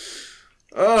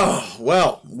 Oh,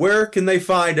 well, where can they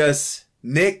find us,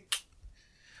 Nick?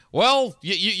 Well,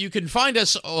 you can find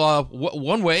us,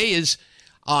 one way is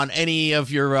on any of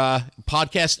your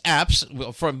podcast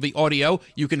apps. From the audio,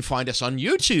 you can find us on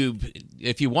YouTube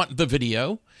if you want the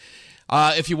video.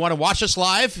 If you want to watch us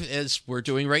live, as we're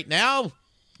doing right now,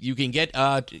 you can get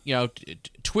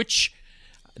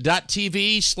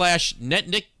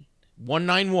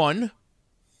twitch.tv/netnick191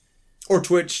 or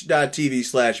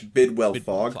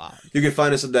twitch.tv/bidwellfog. You can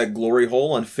find us at that glory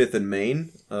hole on 5th and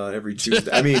Main every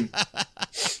Tuesday. I mean,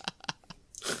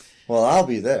 well, I'll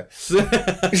be there.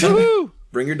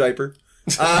 Bring your diaper.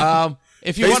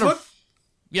 If you want to,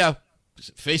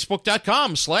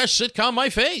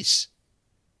 facebook.com/sitcommyface.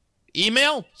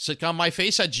 Email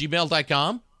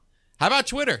sitcommyface@gmail.com. How about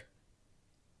Twitter?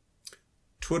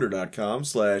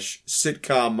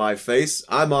 Twitter.com/sitcommyface.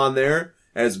 I'm on there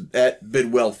as at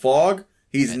BidwellFog.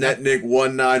 He's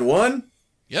NetNick191.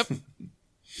 Yep.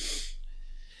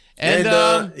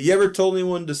 And you ever told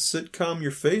anyone to sitcom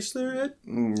your face there, Ed?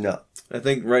 No. I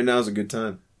think right now is a good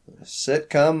time.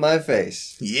 Sitcom my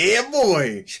face. Yeah,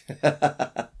 boy.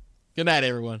 Good night,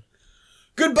 everyone.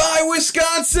 Goodbye,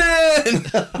 Wisconsin!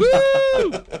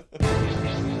 Woo!